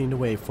nothing to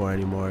wait for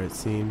anymore, it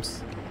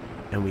seems,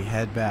 and we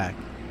head back,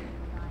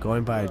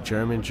 going by a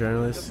German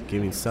journalist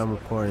giving some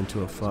report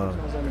into a phone.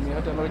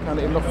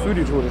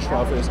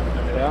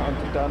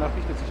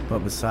 But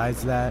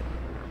besides that,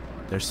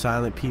 there's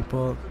silent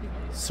people,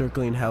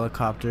 circling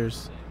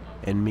helicopters,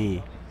 and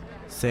me,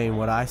 saying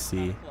what I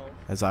see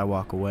as I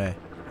walk away.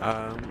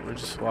 We're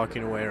just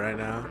walking away right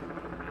now.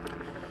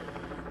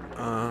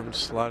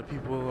 Just a lot of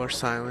people are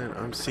silent.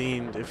 I'm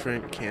seeing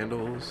different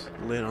candles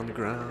lit on the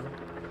ground.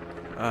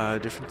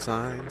 Different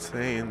signs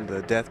saying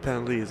the death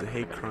penalty is a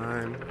hate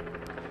crime.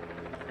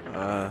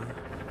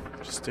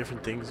 Just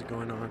different things are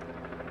going on.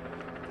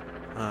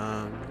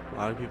 A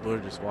lot of people are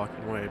just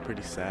walking away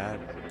pretty sad.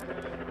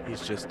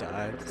 He's just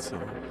died, so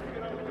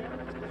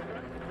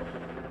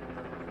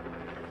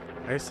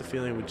I guess the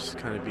feeling would just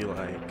kind of be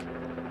like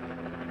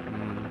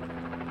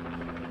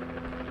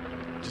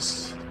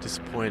just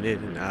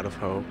disappointed and out of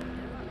hope.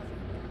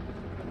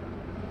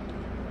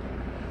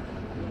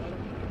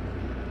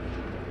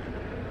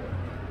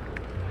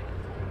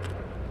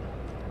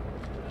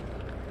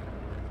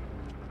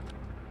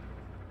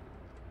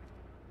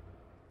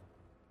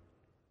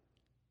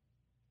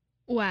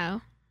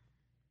 Wow.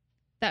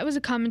 That was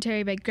a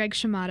commentary by Greg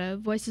Shimada,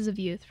 Voices of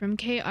Youth, from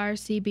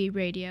KRCB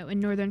Radio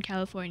in Northern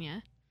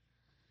California.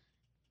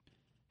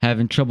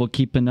 Having trouble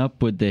keeping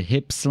up with the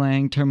hip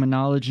slang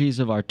terminologies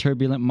of our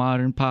turbulent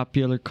modern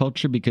popular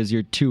culture because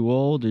you're too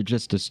old or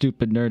just a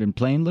stupid nerd and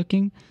plain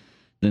looking?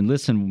 Then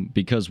listen,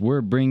 because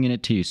we're bringing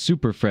it to you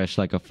super fresh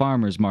like a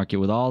farmer's market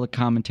with all the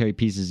commentary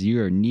pieces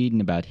you are needing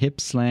about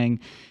hip slang,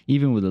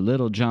 even with a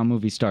little John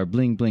movie star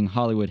bling bling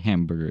Hollywood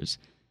hamburgers.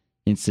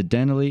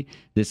 Incidentally,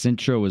 this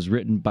intro was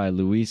written by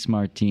Luis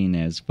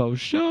Martinez. Faux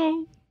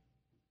show!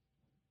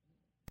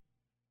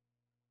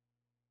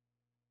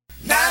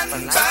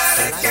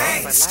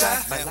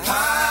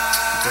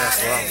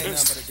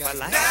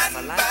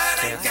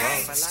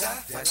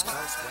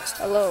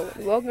 Hello,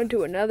 and welcome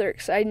to another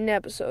exciting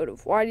episode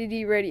of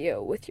YDD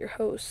Radio with your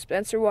host,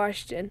 Spencer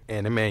Washington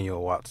and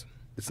Emmanuel Watson.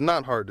 It's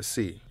not hard to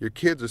see. Your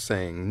kids are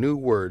saying new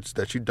words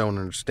that you don't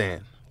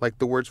understand, like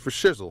the words for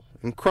shizzle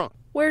and crunk.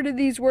 Where did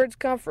these words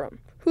come from?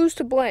 Who's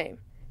to blame?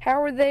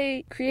 How were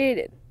they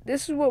created?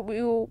 This is what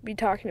we will be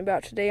talking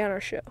about today on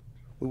our show.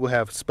 We will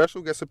have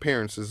special guest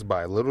appearances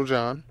by Little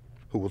John,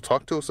 who will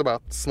talk to us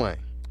about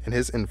slang and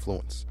his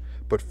influence.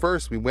 But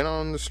first, we went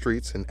on the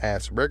streets and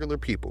asked regular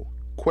people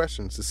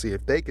questions to see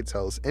if they could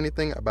tell us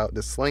anything about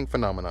this slang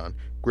phenomenon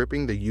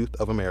gripping the youth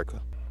of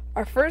America.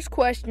 Our first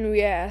question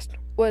we asked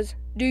was,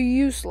 do you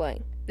use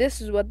slang?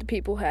 This is what the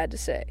people had to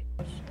say.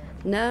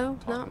 No,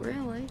 not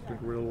really.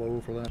 Real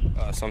low for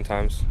that?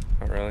 Sometimes,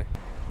 not really.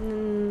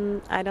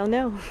 I don't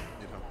know.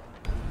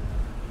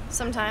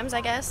 Sometimes,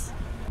 I guess.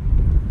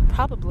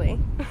 Probably.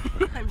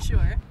 I'm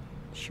sure.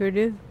 Sure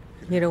do.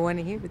 You don't want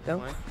to hear it,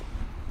 though.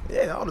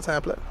 Yeah, all the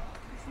time, play.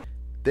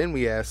 Then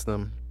we asked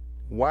them,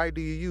 why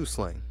do you use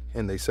slang?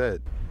 And they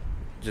said,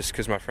 Just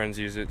because my friends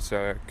use it,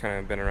 so I kind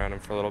of been around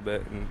them for a little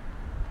bit, and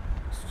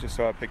just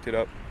so I picked it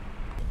up.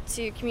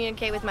 To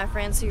communicate with my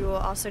friends who will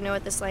also know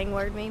what the slang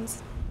word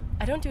means.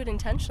 I don't do it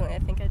intentionally. I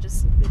think it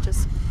just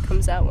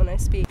comes out when I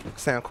speak.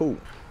 Sound cool.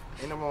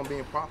 Ain't no wrong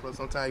being proper.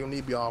 Sometimes you don't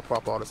need to be all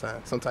proper all the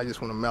time. Sometimes you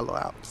just want to mellow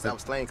out. Have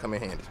slang come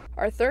in handy.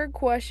 Our third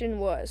question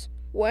was,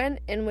 when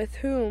and with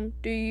whom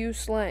do you use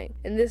slang?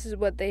 And this is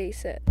what they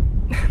said.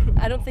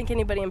 I don't think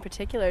anybody in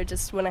particular,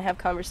 just when I have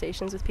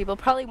conversations with people.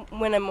 Probably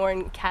when I'm more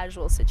in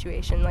casual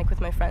situation, like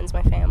with my friends,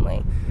 my family.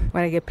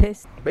 When I get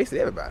pissed? Basically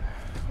everybody.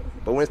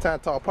 But when it's time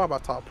to talk proper, I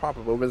talk proper.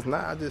 But when it's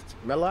not, I just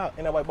mellow out.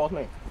 Ain't that white boss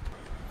man?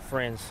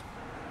 Friends.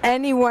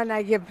 Anyone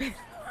I get pissed.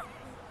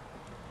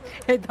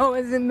 It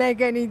doesn't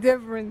make any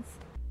difference.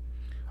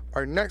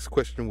 Our next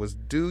question was,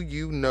 do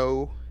you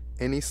know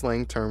any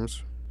slang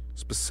terms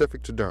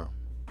specific to Durham?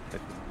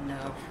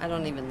 No, I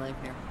don't even live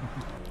here.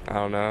 I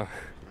don't know.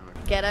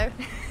 Ghetto?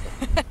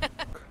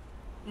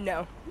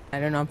 No. I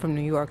don't know, I'm from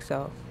New York,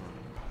 so.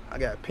 I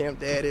got Pimp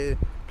Daddy,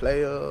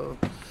 Player,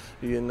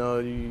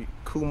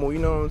 Kumo, you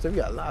know what I'm saying?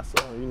 We got lots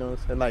of them, you know what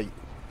I'm saying? Like,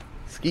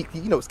 skeet,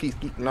 skeet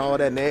and all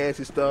that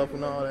nasty stuff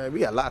and all that. We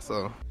got lots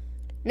of them.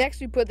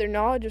 Next, we put their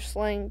knowledge of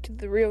slang to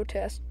the real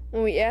test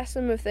when we asked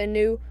them if they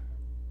knew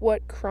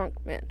what crunk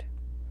meant.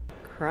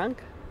 Crunk?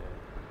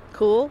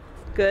 Cool,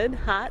 good,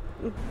 hot,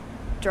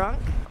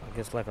 drunk? I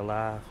guess like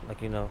alive,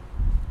 like, I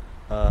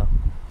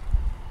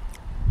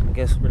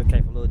guess it really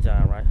came from Lil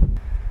John, right?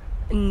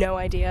 No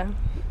idea.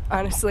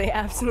 Honestly,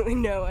 absolutely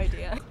no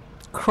idea.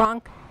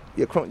 Crunk?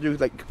 Yeah, crunk juice,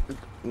 like,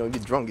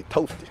 get drunk, get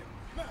toasted.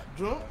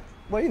 Drunk?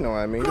 Well, you know what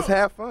I mean. Just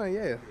have fun,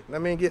 yeah. I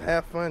mean,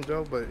 have fun,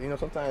 Joe, but,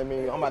 sometimes,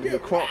 I'm about to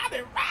get crunk.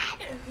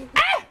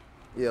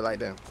 Yeah, like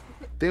that.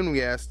 Then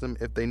we asked them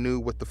if they knew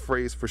what the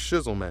phrase for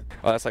shizzle meant.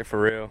 Oh, that's like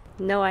for real.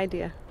 No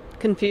idea.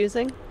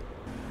 Confusing?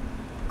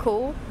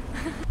 Cool?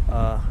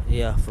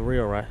 Yeah, for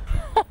real, right?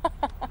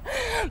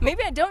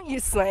 Maybe I don't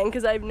use slang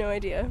because I have no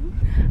idea.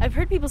 I've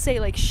heard people say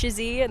like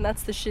shizzy and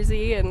that's the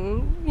shizzy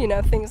and,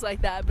 things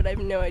like that, but I have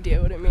no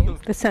idea what it means.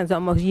 That sounds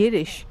almost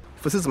Yiddish.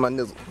 For sizzle my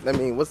nizzle. I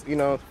mean, for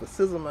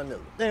sizzle my nizzle.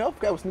 Damn, I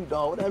forgot what Snoop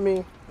Dogg, what that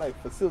mean?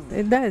 Like, for sizzle.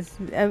 It does.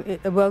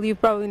 Well, you've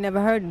probably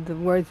never heard the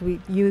words we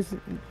use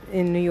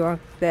in New York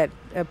that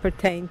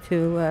pertain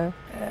to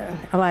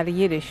a lot of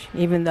Yiddish.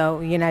 Even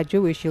though you're not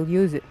Jewish, you'll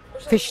use it.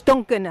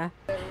 Verstunkene.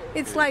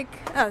 It's like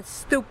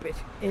stupid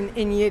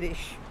in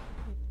Yiddish.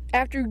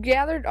 After we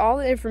gathered all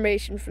the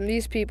information from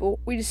these people,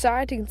 we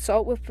decided to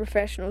consult with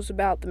professionals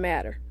about the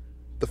matter.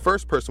 The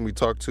first person we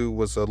talked to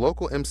was a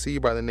local MC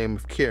by the name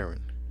of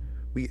Kieran.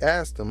 We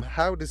asked him,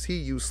 how does he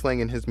use slang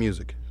in his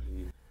music?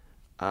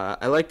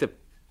 I like to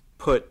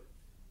put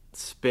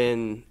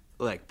spins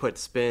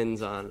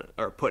on,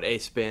 or put a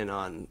spin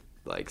on,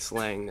 like,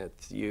 slang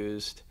that's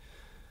used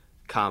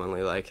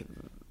commonly, like,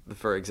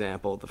 for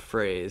example, the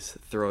phrase,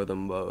 throw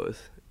them bows,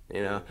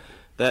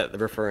 that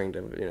referring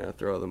to,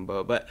 throw them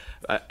bows. But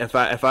if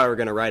I were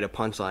going to write a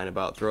punchline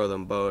about throw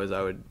them bows,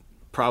 I would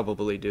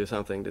probably do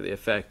something to the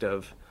effect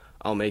of,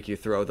 I'll make you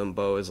throw them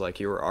bows like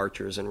you were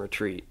archers in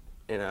retreat.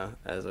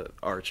 As an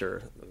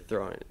archer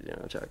throwing,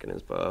 chucking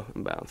his bow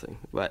and bouncing.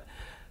 But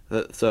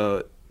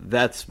so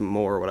that's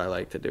more what I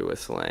like to do with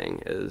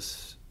slang,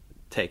 is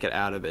take it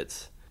out of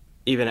its,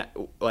 even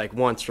like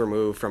once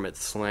removed from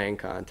its slang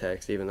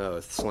context, even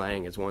though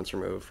slang is once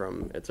removed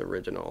from its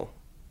original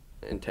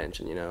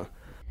intention,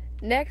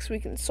 Next, we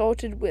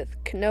consulted with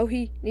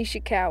Kanohi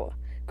Nishikawa,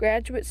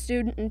 graduate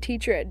student and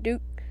teacher at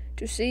Duke,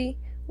 to see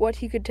what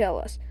he could tell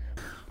us.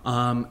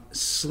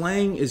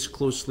 Slang is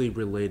closely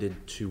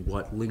related to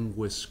what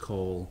linguists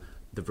call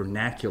the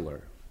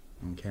vernacular,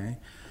 okay?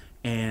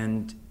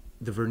 And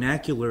the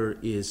vernacular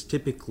is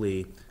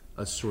typically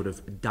a sort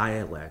of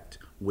dialect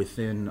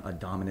within a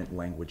dominant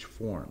language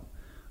form,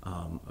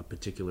 a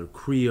particular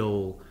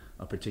Creole,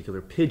 a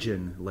particular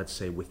pidgin, let's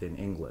say, within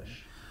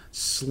English.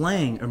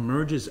 Slang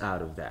emerges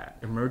out of that,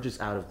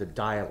 emerges out of the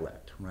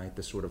dialect, right?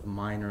 The sort of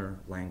minor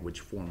language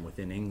form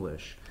within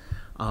English.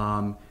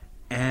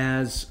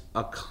 As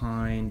a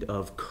kind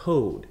of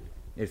code,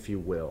 if you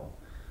will,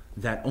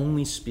 that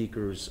only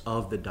speakers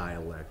of the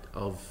dialect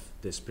of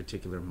this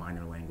particular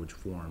minor language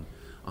form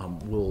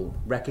will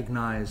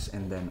recognize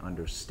and then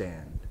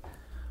understand.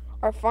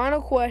 Our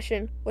final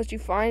question was to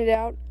find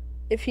out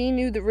if he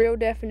knew the real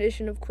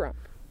definition of crunk.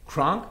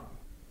 Crunk?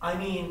 I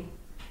mean,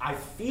 I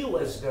feel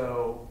as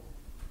though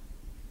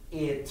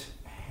it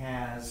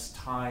has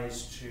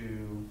ties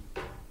to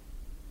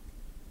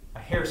a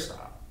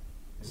hairstyle.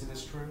 Isn't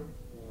this true?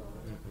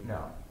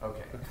 No.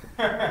 Okay.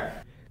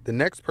 The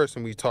next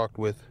person we talked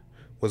with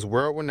was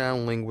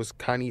world-renowned linguist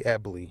Connie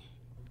Ebley.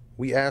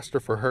 We asked her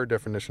for her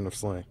definition of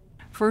slang.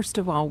 First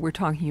of all, we're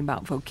talking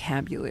about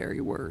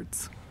vocabulary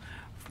words.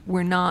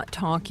 We're not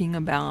talking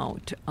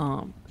about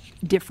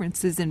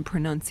differences in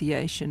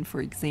pronunciation,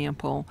 for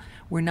example.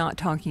 We're not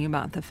talking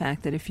about the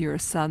fact that if you're a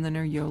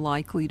Southerner, you're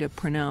likely to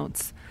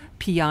pronounce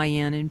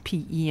P-I-N and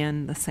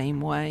P-E-N the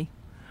same way.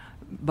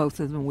 Both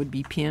of them would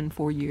be pin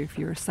for you if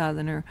you're a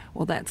Southerner.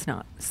 Well, that's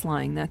not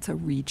slang. That's a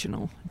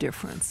regional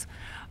difference.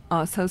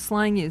 So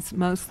slang is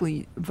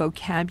mostly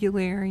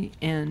vocabulary,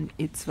 and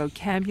it's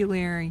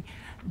vocabulary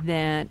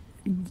that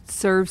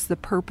serves the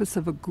purpose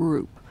of a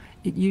group.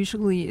 It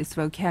usually is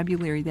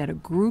vocabulary that a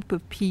group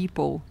of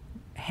people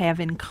have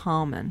in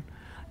common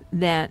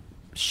that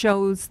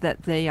shows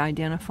that they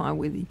identify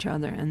with each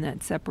other and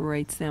that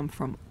separates them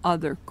from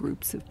other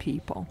groups of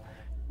people.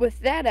 With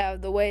that out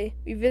of the way,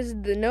 we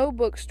visited the No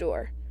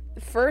Bookstore,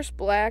 the first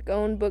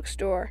black-owned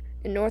bookstore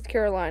in North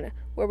Carolina,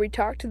 where we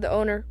talked to the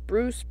owner,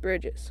 Bruce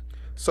Bridges.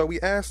 So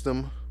we asked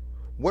him,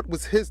 what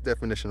was his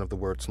definition of the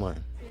word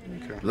slang?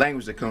 Okay.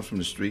 Language that comes from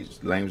the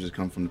streets, language that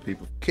comes from the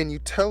people. Can you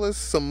tell us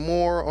some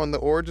more on the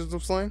origins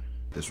of slang?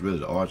 That's really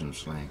the origin of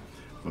slang,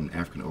 from the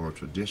African oral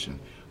tradition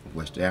of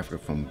West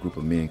Africa, from a group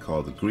of men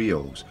called the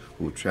griots,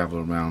 who would travel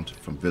around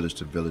from village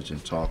to village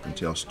and talk and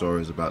tell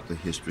stories about the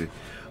history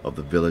of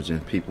the village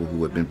and people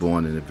who had been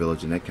born in the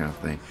village and that kind of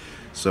thing.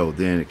 So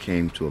then it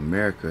came to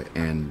America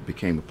and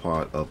became a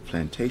part of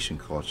plantation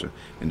culture,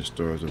 and the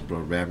stories of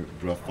Brother Rabbit,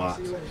 Brother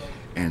Fox,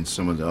 and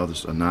some of the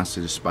others,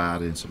 Non-City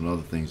Spider, and some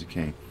other things that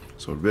came.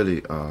 So it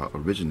really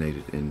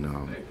originated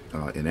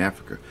in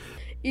Africa.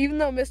 Even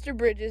though Mr.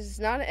 Bridges is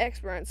not an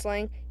expert on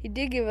slang, he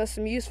did give us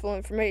some useful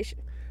information.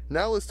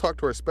 Now let's talk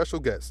to our special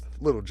guest,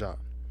 Little John.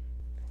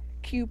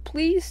 Can you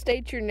please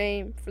state your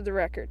name for the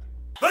record?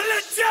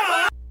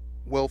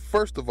 Well,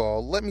 first of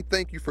all, let me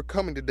thank you for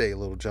coming today,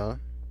 Little John.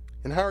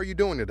 And how are you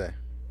doing today?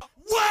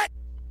 What?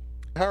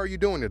 How are you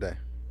doing today?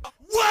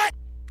 What?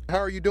 How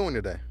are you doing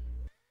today?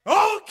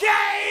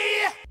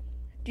 Okay!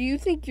 Do you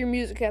think your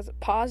music has a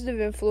positive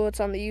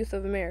influence on the youth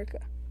of America?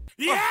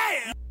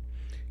 Yeah!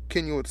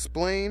 Can you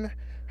explain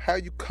how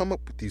you come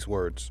up with these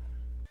words?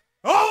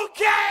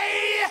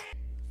 Okay!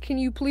 Can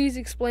you please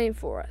explain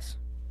for us?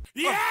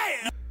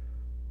 Yeah!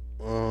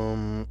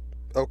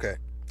 Okay.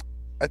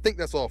 I think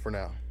that's all for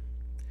now.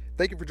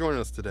 Thank you for joining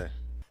us today.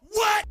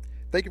 What?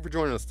 Thank you for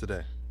joining us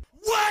today.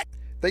 What?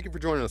 Thank you for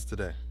joining us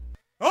today.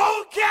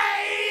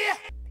 Okay!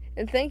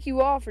 And thank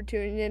you all for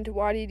tuning in to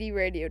YDD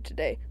Radio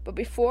today. But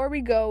before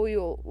we go, we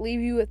will leave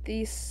you with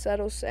these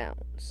subtle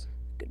sounds.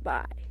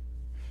 Goodbye.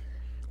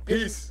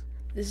 Peace.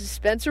 This is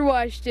Spencer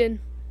Washington.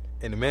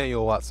 And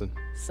Emmanuel Watson.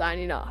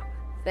 Signing off.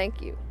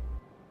 Thank you.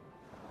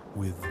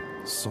 With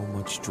so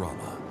much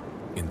drama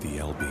in the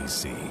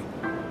LBC,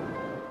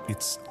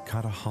 it's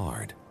kinda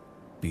hard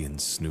being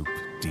Snoop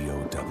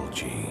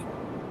D-O-double-G.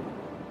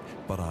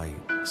 But I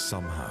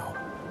somehow,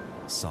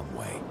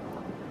 someway,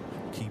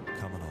 keep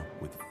coming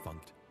up with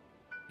funked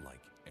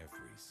like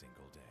every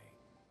single day.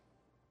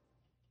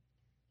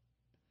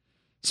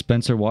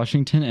 Spencer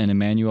Washington and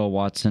Emmanuel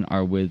Watson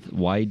are with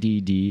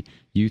YDD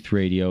Youth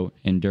Radio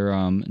in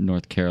Durham,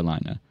 North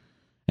Carolina.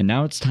 And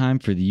now it's time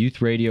for the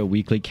Youth Radio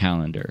Weekly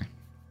Calendar.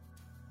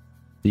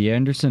 The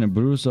Anderson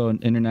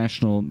Abruzzo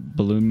International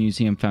Balloon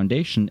Museum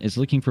Foundation is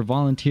looking for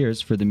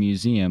volunteers for the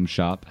museum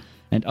shop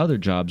and other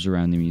jobs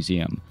around the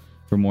museum.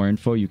 For more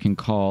info, you can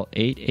call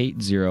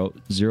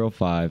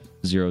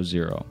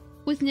 880-0500.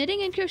 With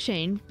knitting and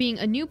crocheting being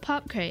a new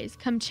pop craze,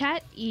 come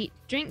chat, eat,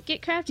 drink,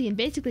 get crafty, and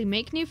basically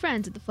make new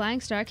friends at the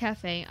Flying Star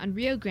Cafe on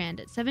Rio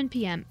Grande at 7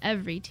 p.m.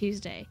 every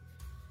Tuesday.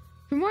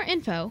 For more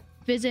info,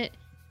 visit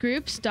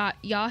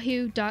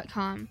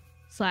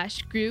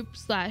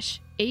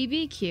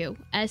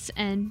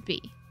groups.yahoo.com/group/ABQSNB.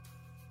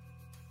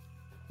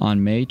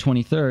 On May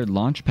 23rd,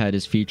 Launchpad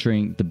is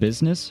featuring The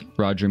Business,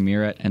 Roger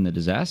Miret and the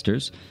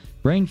Disasters,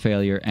 Brain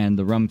Failure, and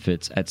The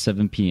Rumfits at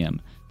 7 p.m.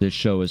 This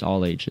show is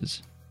all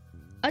ages.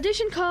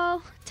 Audition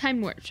call,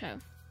 Time Warp Show.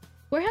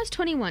 Warehouse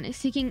 21 is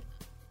seeking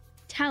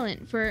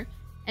talent for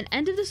an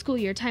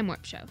end-of-the-school-year Time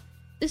Warp Show.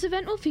 This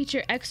event will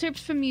feature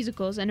excerpts from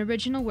musicals and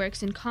original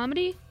works in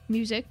comedy,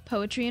 music,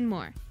 poetry, and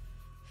more.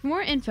 For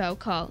more info,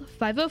 call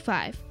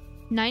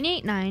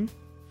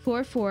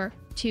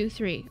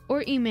 505-989-4423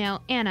 or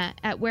email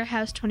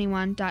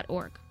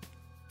anna@warehouse21.org.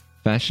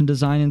 Fashion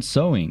design and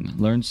sewing.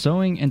 Learn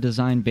sewing and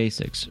design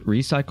basics,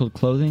 recycled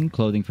clothing,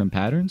 clothing from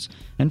patterns,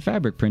 and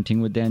fabric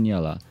printing with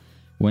Daniela.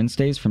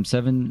 Wednesdays from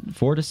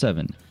 4 to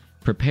 7.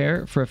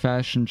 Prepare for a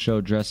fashion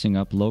show dressing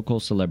up local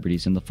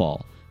celebrities in the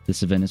fall.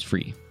 This event is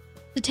free.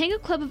 The Tango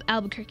Club of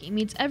Albuquerque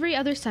meets every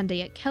other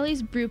Sunday at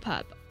Kelly's Brew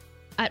Pub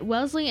at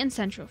Wellesley and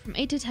Central from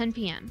 8 to 10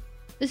 p.m.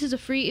 This is a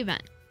free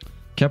event.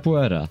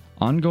 Capoeira,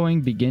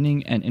 ongoing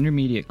beginning and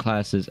intermediate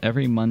classes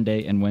every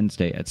Monday and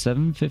Wednesday at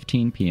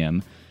 7:15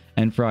 p.m.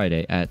 and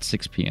Friday at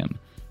 6 p.m.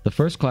 The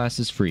first class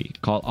is free.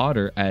 Call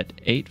Otter at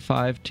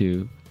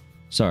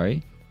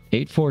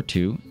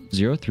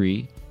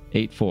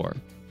 842-0384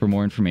 for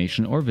more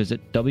information or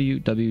visit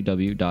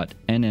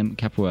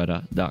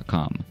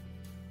www.nmcapoeira.com.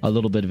 A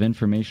little bit of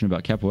information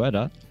about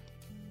capoeira.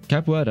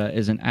 Capoeira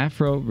is an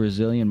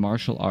Afro-Brazilian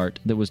martial art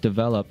that was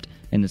developed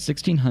in the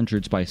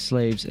 1600s by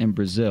slaves in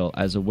Brazil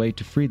as a way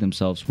to free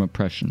themselves from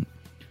oppression.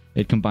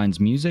 It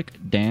combines music,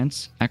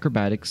 dance,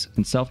 acrobatics,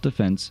 and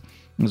self-defense,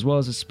 as well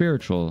as the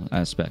spiritual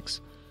aspects.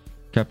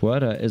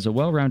 Capoeira is a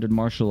well-rounded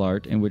martial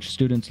art in which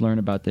students learn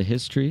about the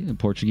history, the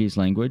Portuguese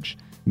language,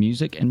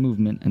 music and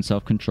movement, and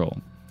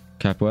self-control.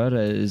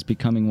 Capoeira is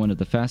becoming one of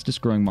the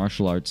fastest-growing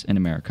martial arts in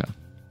America.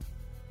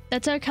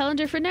 That's our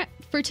calendar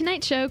for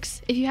tonight's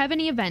jokes. If you have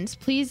any events,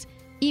 please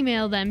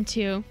email them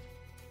to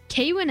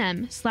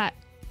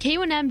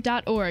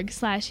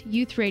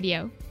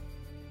kunm.org/youthradio.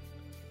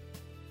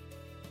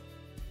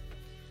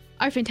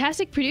 Our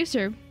fantastic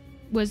producer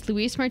was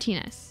Luis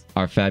Martinez.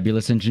 Our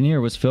fabulous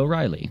engineer was Phil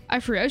Riley.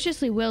 Our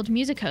ferociously willed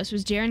music host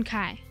was Jaron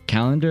Kai.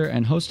 Calendar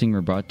and hosting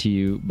were brought to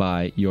you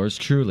by yours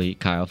truly,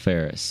 Kyle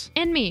Ferris.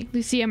 And me,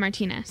 Lucia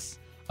Martinez.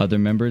 Other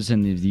members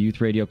in the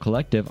Youth Radio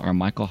Collective are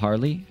Michael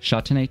Harley,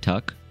 Shatane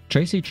Tuck,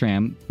 Tracy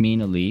Tram,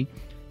 Mina Lee,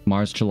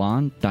 Mars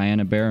Chalan,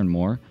 Diana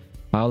Barronmore,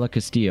 Paula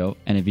Castillo,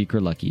 and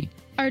Avikar Lucky.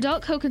 Our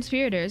adult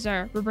co-conspirators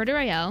are Roberto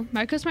Rayel,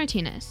 Marcos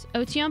Martinez,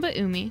 Otiamba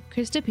Umi,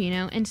 Krista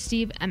Pino, and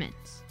Steve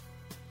Emmons.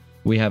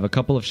 We have a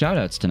couple of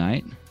shout-outs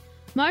tonight.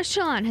 Mars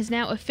Chalan has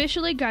now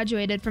officially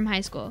graduated from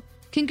high school.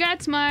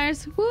 Congrats,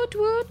 Mars! Woot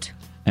woot!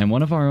 And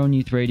one of our own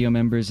Youth Radio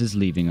members is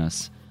leaving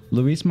us.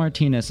 Luis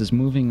Martinez is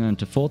moving on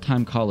to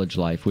full-time college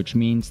life, which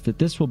means that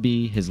this will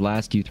be his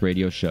last Youth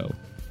Radio show.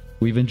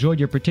 We've enjoyed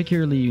your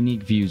particularly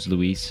unique views,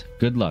 Luis.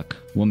 Good luck.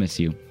 We'll miss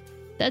you.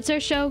 That's our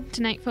show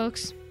tonight,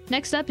 folks.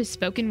 Next up is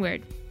Spoken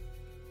Word.